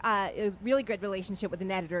is really good relationship with an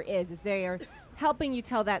editor is they are helping you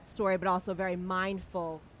tell that story, but also very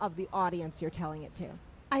mindful of the audience you're telling it to.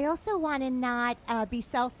 I also want to not be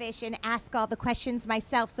selfish and ask all the questions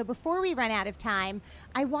myself. So before we run out of time,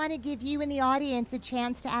 I want to give you in the audience a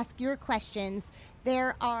chance to ask your questions.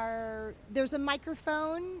 There's a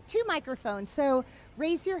microphone, 2 microphones. So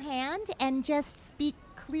raise your hand and just speak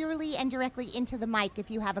clearly and directly into the mic if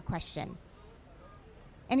you have a question.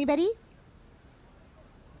 Anybody?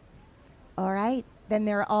 All right. Then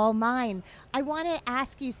they're all mine. I want to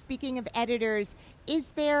ask you, speaking of editors,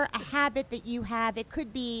 is there a habit that you have? It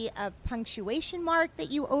could be a punctuation mark that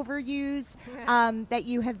you overuse, that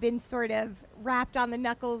you have been sort of wrapped on the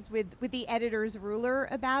knuckles with the editor's ruler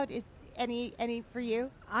about. Any for you?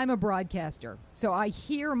 I'm a broadcaster, so I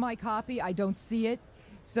hear my copy. I don't see it.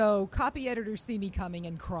 So copy editors see me coming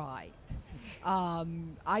and cry. I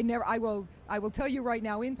will tell you right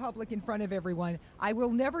now in public in front of everyone, I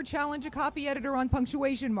will never challenge a copy editor on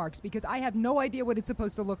punctuation marks because I have no idea what it's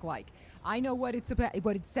supposed to look like. I know what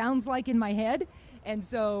it sounds like in my head, and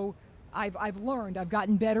so I've learned, I've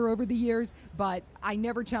gotten better over the years, but I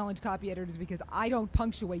never challenge copy editors because I don't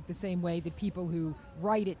punctuate the same way that people who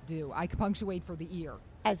write it do. I punctuate for the ear.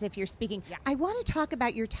 As if you're speaking. Yeah. I want to talk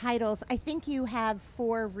about your titles. I think you have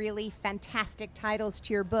 4 really fantastic titles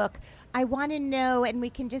to your book. I want to know, and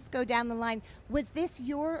we can just go down the line, was this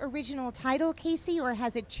your original title, Casey, or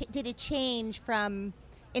did it change from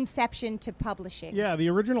inception to publishing? Yeah, the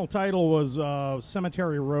original title was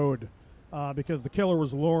Cemetery Road because the killer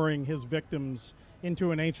was luring his victims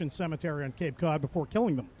into an ancient cemetery on Cape Cod before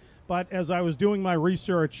killing them. But as I was doing my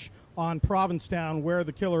research on Provincetown, where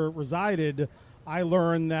the killer resided, I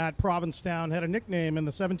learned that Provincetown had a nickname in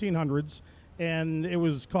the 1700s, and it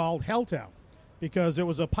was called Helltown because it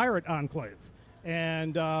was a pirate enclave.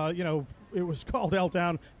 And, it was called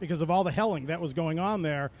Helltown because of all the helling that was going on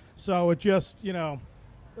there. So it just, a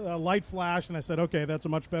light flashed, and I said, okay, that's a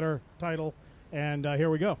much better title, and here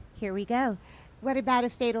we go. Here we go. What about A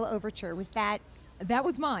Fatal Overture? Was that... That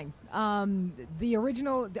was mine. The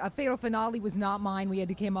original A Fatal Finale was not mine. We had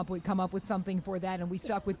to come up with something for that, and we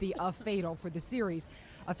stuck with the A Fatal for the series.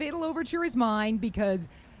 A Fatal Overture is mine because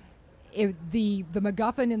the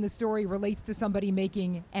MacGuffin in the story relates to somebody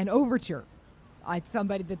making an overture. It's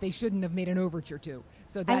somebody that they shouldn't have made an overture to.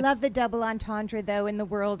 So that's, I love the double entendre, though, in the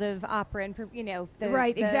world of opera and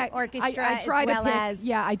the orchestra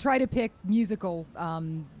I try to pick musical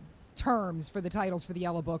terms for the titles for the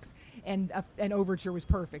Ella books, and an overture was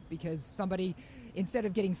perfect because somebody, instead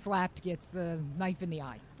of getting slapped, gets a knife in the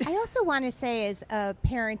eye. I also want to say, as a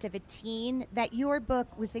parent of a teen, that your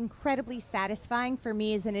book was incredibly satisfying for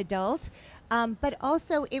me as an adult, but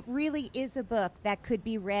also it really is a book that could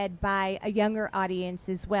be read by a younger audience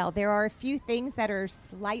as well. There are a few things that are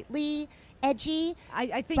slightly edgy.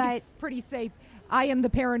 I think it's pretty safe. I am the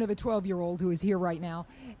parent of a 12-year-old who is here right now,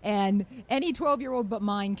 and any 12-year-old but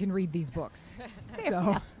mine can read these books.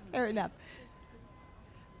 So fair enough.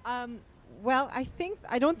 Well,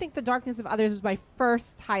 I don't think The Darkness of Others was my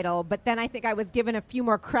first title, but then I think I was given a few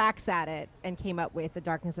more cracks at it and came up with The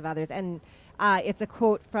Darkness of Others. And it's a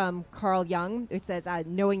quote from Carl Jung. It says,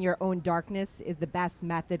 knowing your own darkness is the best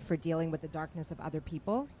method for dealing with the darkness of other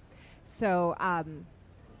people. So,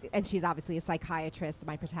 and she's obviously a psychiatrist,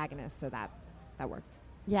 my protagonist, so that worked.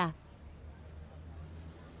 Yeah.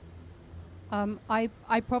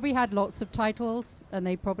 I probably had lots of titles, and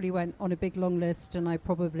they probably went on a big long list, and I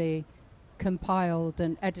probably compiled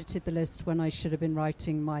and edited the list when I should have been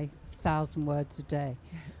writing my 1,000 words a day.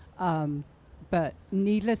 But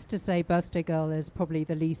needless to say, Birthday Girl is probably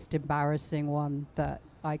the least embarrassing one that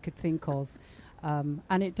I could think of.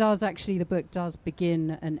 And it does actually, the book does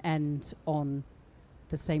begin and end on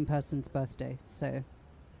the same person's birthday. So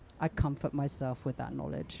I comfort myself with that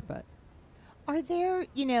knowledge. But are there,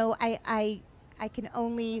 I can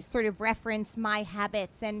only sort of reference my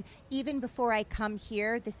habits, and even before I come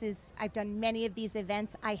here, I've done many of these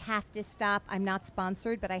events. I have to stop. I'm not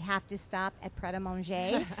sponsored, but I have to stop at Pret a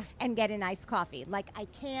Manger and get an iced coffee. Like, I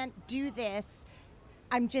can't do this.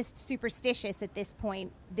 I'm just superstitious at this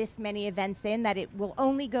point, this many events in, that it will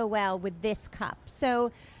only go well with this cup.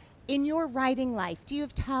 So in your writing life, do you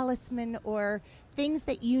have talisman or things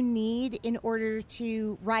that you need in order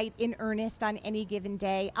to write in earnest on any given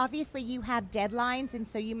day? Obviously, you have deadlines, and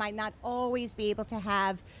so you might not always be able to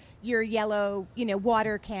have your yellow,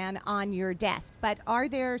 water can on your desk. But are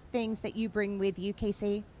there things that you bring with you,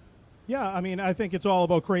 Casey? Yeah, I mean, I think it's all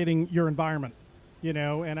about creating your environment,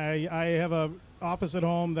 and I have a office at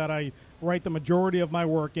home that I write the majority of my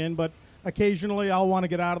work in, but occasionally I'll want to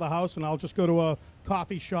get out of the house and I'll just go to a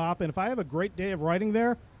coffee shop. And if I have a great day of writing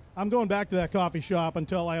there, I'm going back to that coffee shop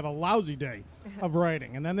until I have a lousy day of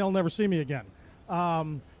writing, and then they'll never see me again.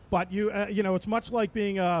 But it's much like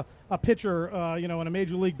being a pitcher, in a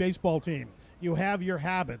Major League Baseball team. You have your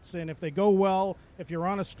habits, and if they go well, if you're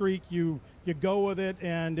on a streak, you go with it,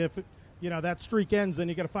 and if that streak ends, then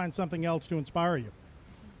you got to find something else to inspire you.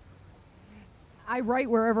 I write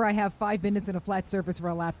wherever I have 5 minutes and a flat surface for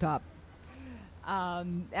a laptop.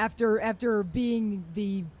 After being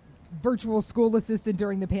the virtual school assistant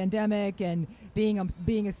during the pandemic and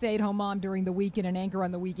being a stay-at-home mom during the week and an anchor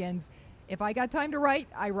on the weekends, if I got time to write,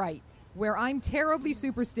 I write. Where I'm terribly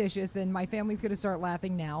superstitious, and my family's going to start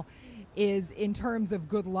laughing now, is in terms of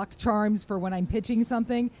good luck charms for when I'm pitching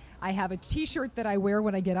something. I have a T-shirt that I wear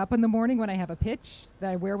when I get up in the morning when I have a pitch,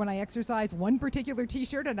 that I wear when I exercise, one particular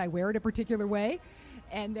T-shirt, and I wear it a particular way.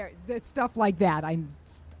 And there's stuff like that. I'm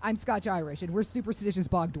Scotch-Irish, and we're superstitious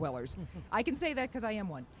bog dwellers. I can say that because I am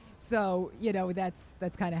one. So, that's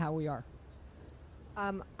kind of how we are.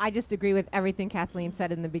 I just agree with everything Kathleen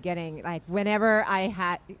said in the beginning. Like, whenever I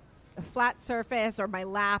had a flat surface or my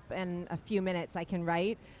lap and a few minutes, I can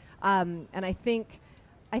write. And I think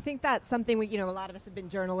that's something a lot of us have been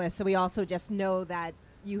journalists, so we also just know that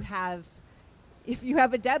if you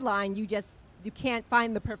have a deadline, you can't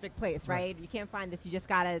find the perfect place, right? You can't find this. You just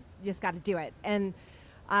gotta do it. And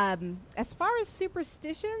as far as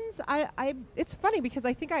superstitions, it's funny because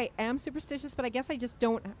I think I am superstitious, but I guess I just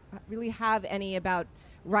don't really have any about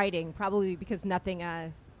writing, probably because nothing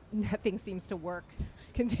seems to work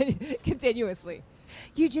continuously.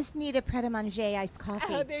 You just need a Pret a Manger iced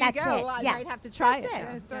coffee. There That's you go. it. Well, I yeah. might have to try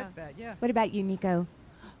That's it. Yeah. What about you, Nico?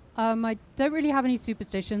 I don't really have any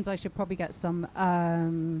superstitions. I should probably get some.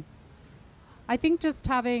 I think just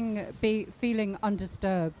feeling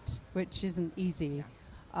undisturbed, which isn't easy,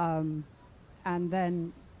 and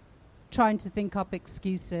then trying to think up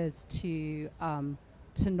excuses to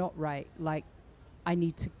not write, like I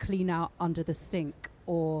need to clean out under the sink,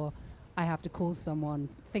 or I have to call someone,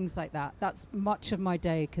 things like that. That's much of my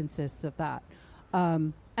day consists of that.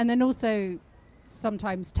 And then also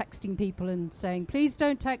sometimes texting people and saying, please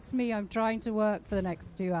don't text me, I'm trying to work for the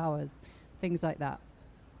next 2 hours, things like that.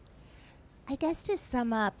 I guess to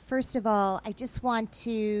sum up, first of all, I just want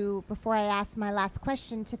to, before I ask my last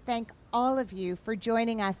question, to thank all of you for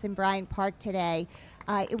joining us in Bryant Park today.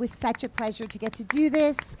 It was such a pleasure to get to do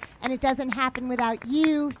this, and it doesn't happen without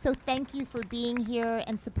you, so thank you for being here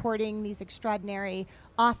and supporting these extraordinary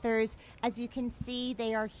authors. As you can see,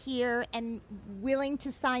 they are here and willing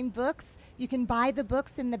to sign books. You can buy the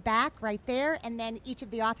books in the back right there, and then each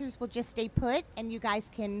of the authors will just stay put, and you guys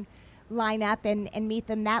can line up and meet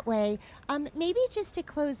them that way. Maybe just to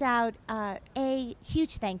close out, a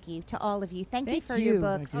huge thank you to all of you. Thank you for your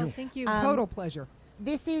books. Thank you. Total pleasure.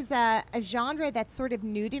 This is a genre that's sort of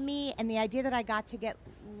new to me, and the idea that I got to get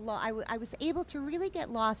I was able to really get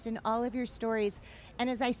lost in all of your stories. And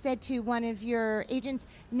as I said to one of your agents,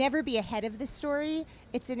 never be ahead of the story.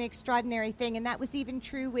 It's an extraordinary thing, and that was even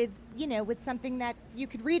true with something that you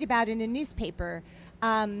could read about in a newspaper.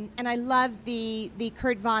 And I love the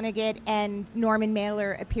Kurt Vonnegut and Norman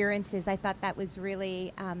Mailer appearances. I thought that was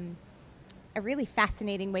really a really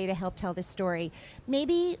fascinating way to help tell the story.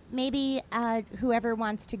 Maybe whoever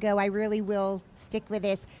wants to go, I really will stick with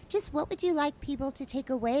this. Just what would you like people to take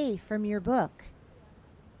away from your book?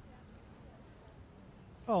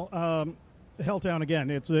 Well, Helltown, again,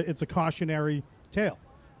 it's a cautionary tale,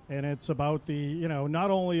 and it's about the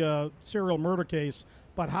not only a serial murder case,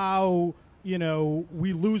 but how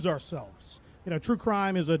we lose ourselves. True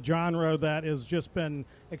crime is a genre that has just been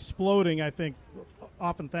exploding, I think,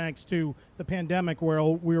 often thanks to the pandemic, where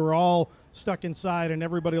we were all stuck inside and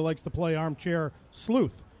everybody likes to play armchair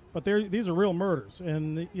sleuth. But these are real murders,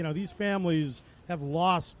 and these families have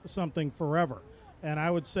lost something forever. And I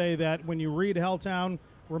would say that when you read Helltown,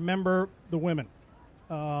 remember the women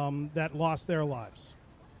that lost their lives.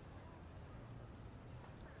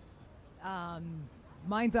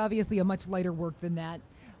 Mine's obviously a much lighter work than that.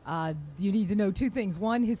 You need to know two things.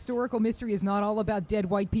 One, historical mystery is not all about dead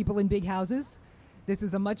white people in big houses. This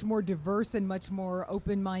is a much more diverse and much more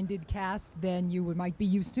open-minded cast than you might be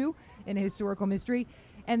used to in a historical mystery.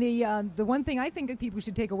 And the one thing I think that people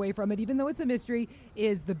should take away from it, even though it's a mystery,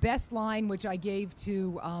 is the best line, which I gave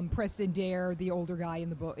to Preston Dare, the older guy in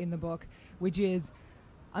the book, which is,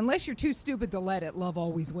 "Unless you're too stupid to let it, love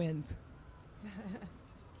always wins."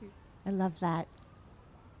 I love that.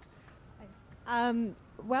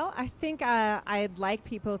 Well, I think I'd like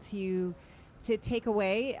people to take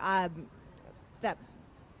away that,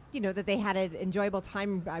 that they had an enjoyable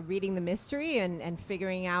time reading the mystery and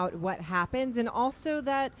figuring out what happens, and also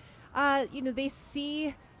that, they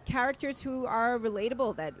see characters who are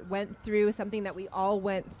relatable, that went through something that we all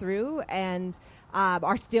went through and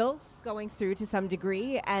are still going through to some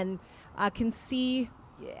degree, and can see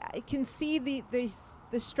the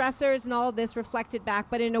stressors and all of this reflected back,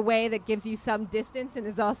 but in a way that gives you some distance and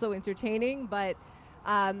is also entertaining, but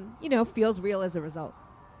feels real as a result.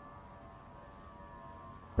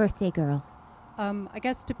 Birthday girl. I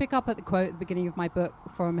guess to pick up at the quote at the beginning of my book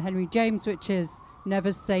from Henry James, which is,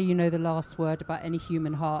 "Never say you know the last word about any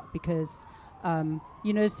human heart," because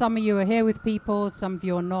some of you are here with people, some of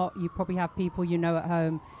you are not. You probably have people you know at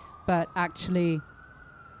home, but actually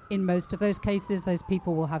in most of those cases, those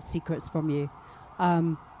people will have secrets from you.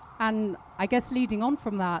 And I guess leading on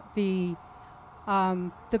from that, the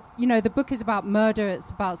book is about murder. It's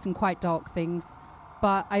about some quite dark things,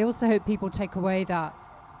 but I also hope people take away that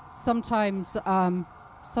sometimes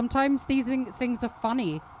these things are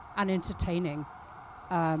funny and entertaining,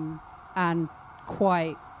 and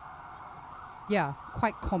quite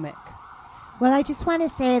comic. Well, I just want to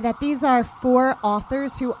say that these are 4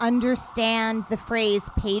 authors who understand the phrase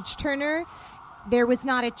page turner. There was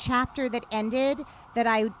not a chapter that ended that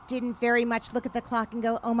I didn't very much look at the clock and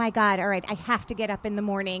go, oh my God, all right, I have to get up in the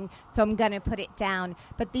morning, so I'm going to put it down.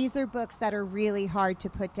 But these are books that are really hard to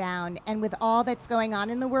put down. And with all that's going on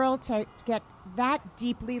in the world, to get that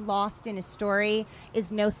deeply lost in a story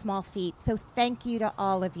is no small feat. So thank you to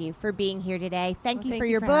all of you for being here today. Thank you for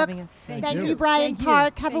your books. Thank you, Brian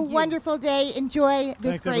Park. Have a wonderful day. Enjoy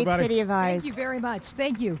this great city of ours. Thank you very much.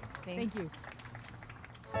 Thank you. Thank you.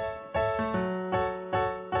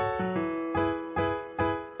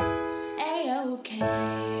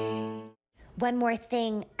 One more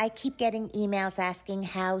thing, I keep getting emails asking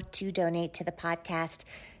how to donate to the podcast.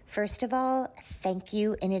 First of all, thank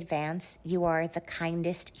you in advance. You are the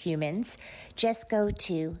kindest humans. Just go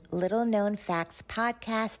to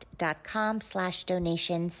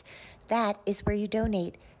littleknownfactspodcast.com/donations. That is where you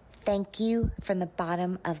donate. Thank you from the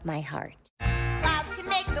bottom of my heart. Clouds can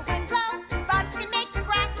make the wind blow, bugs can make the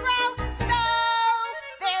grass grow. So,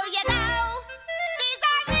 there you go. These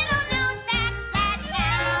are little known facts that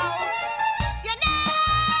now you know.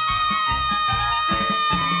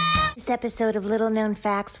 This episode of Little Known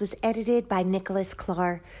Facts was edited by Nicholas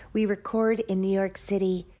Clark. We record in New York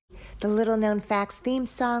City. The Little Known Facts theme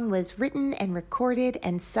song was written and recorded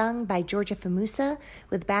and sung by Georgia Famusa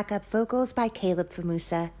with backup vocals by Caleb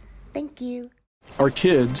Famusa. Thank you. Our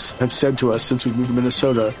kids have said to us since we moved to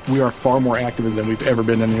Minnesota, we are far more active than we've ever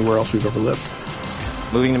been anywhere else we've ever lived.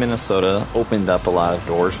 Moving to Minnesota opened up a lot of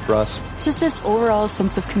doors for us. Just this overall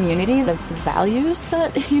sense of community, the values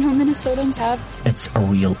that, Minnesotans have. It's a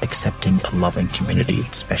real accepting, loving community,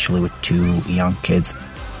 especially with 2 young kids.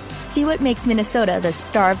 See what makes Minnesota the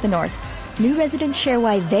star of the North. New residents share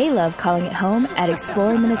why they love calling it home at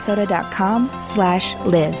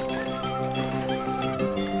exploreminnesota.com/live.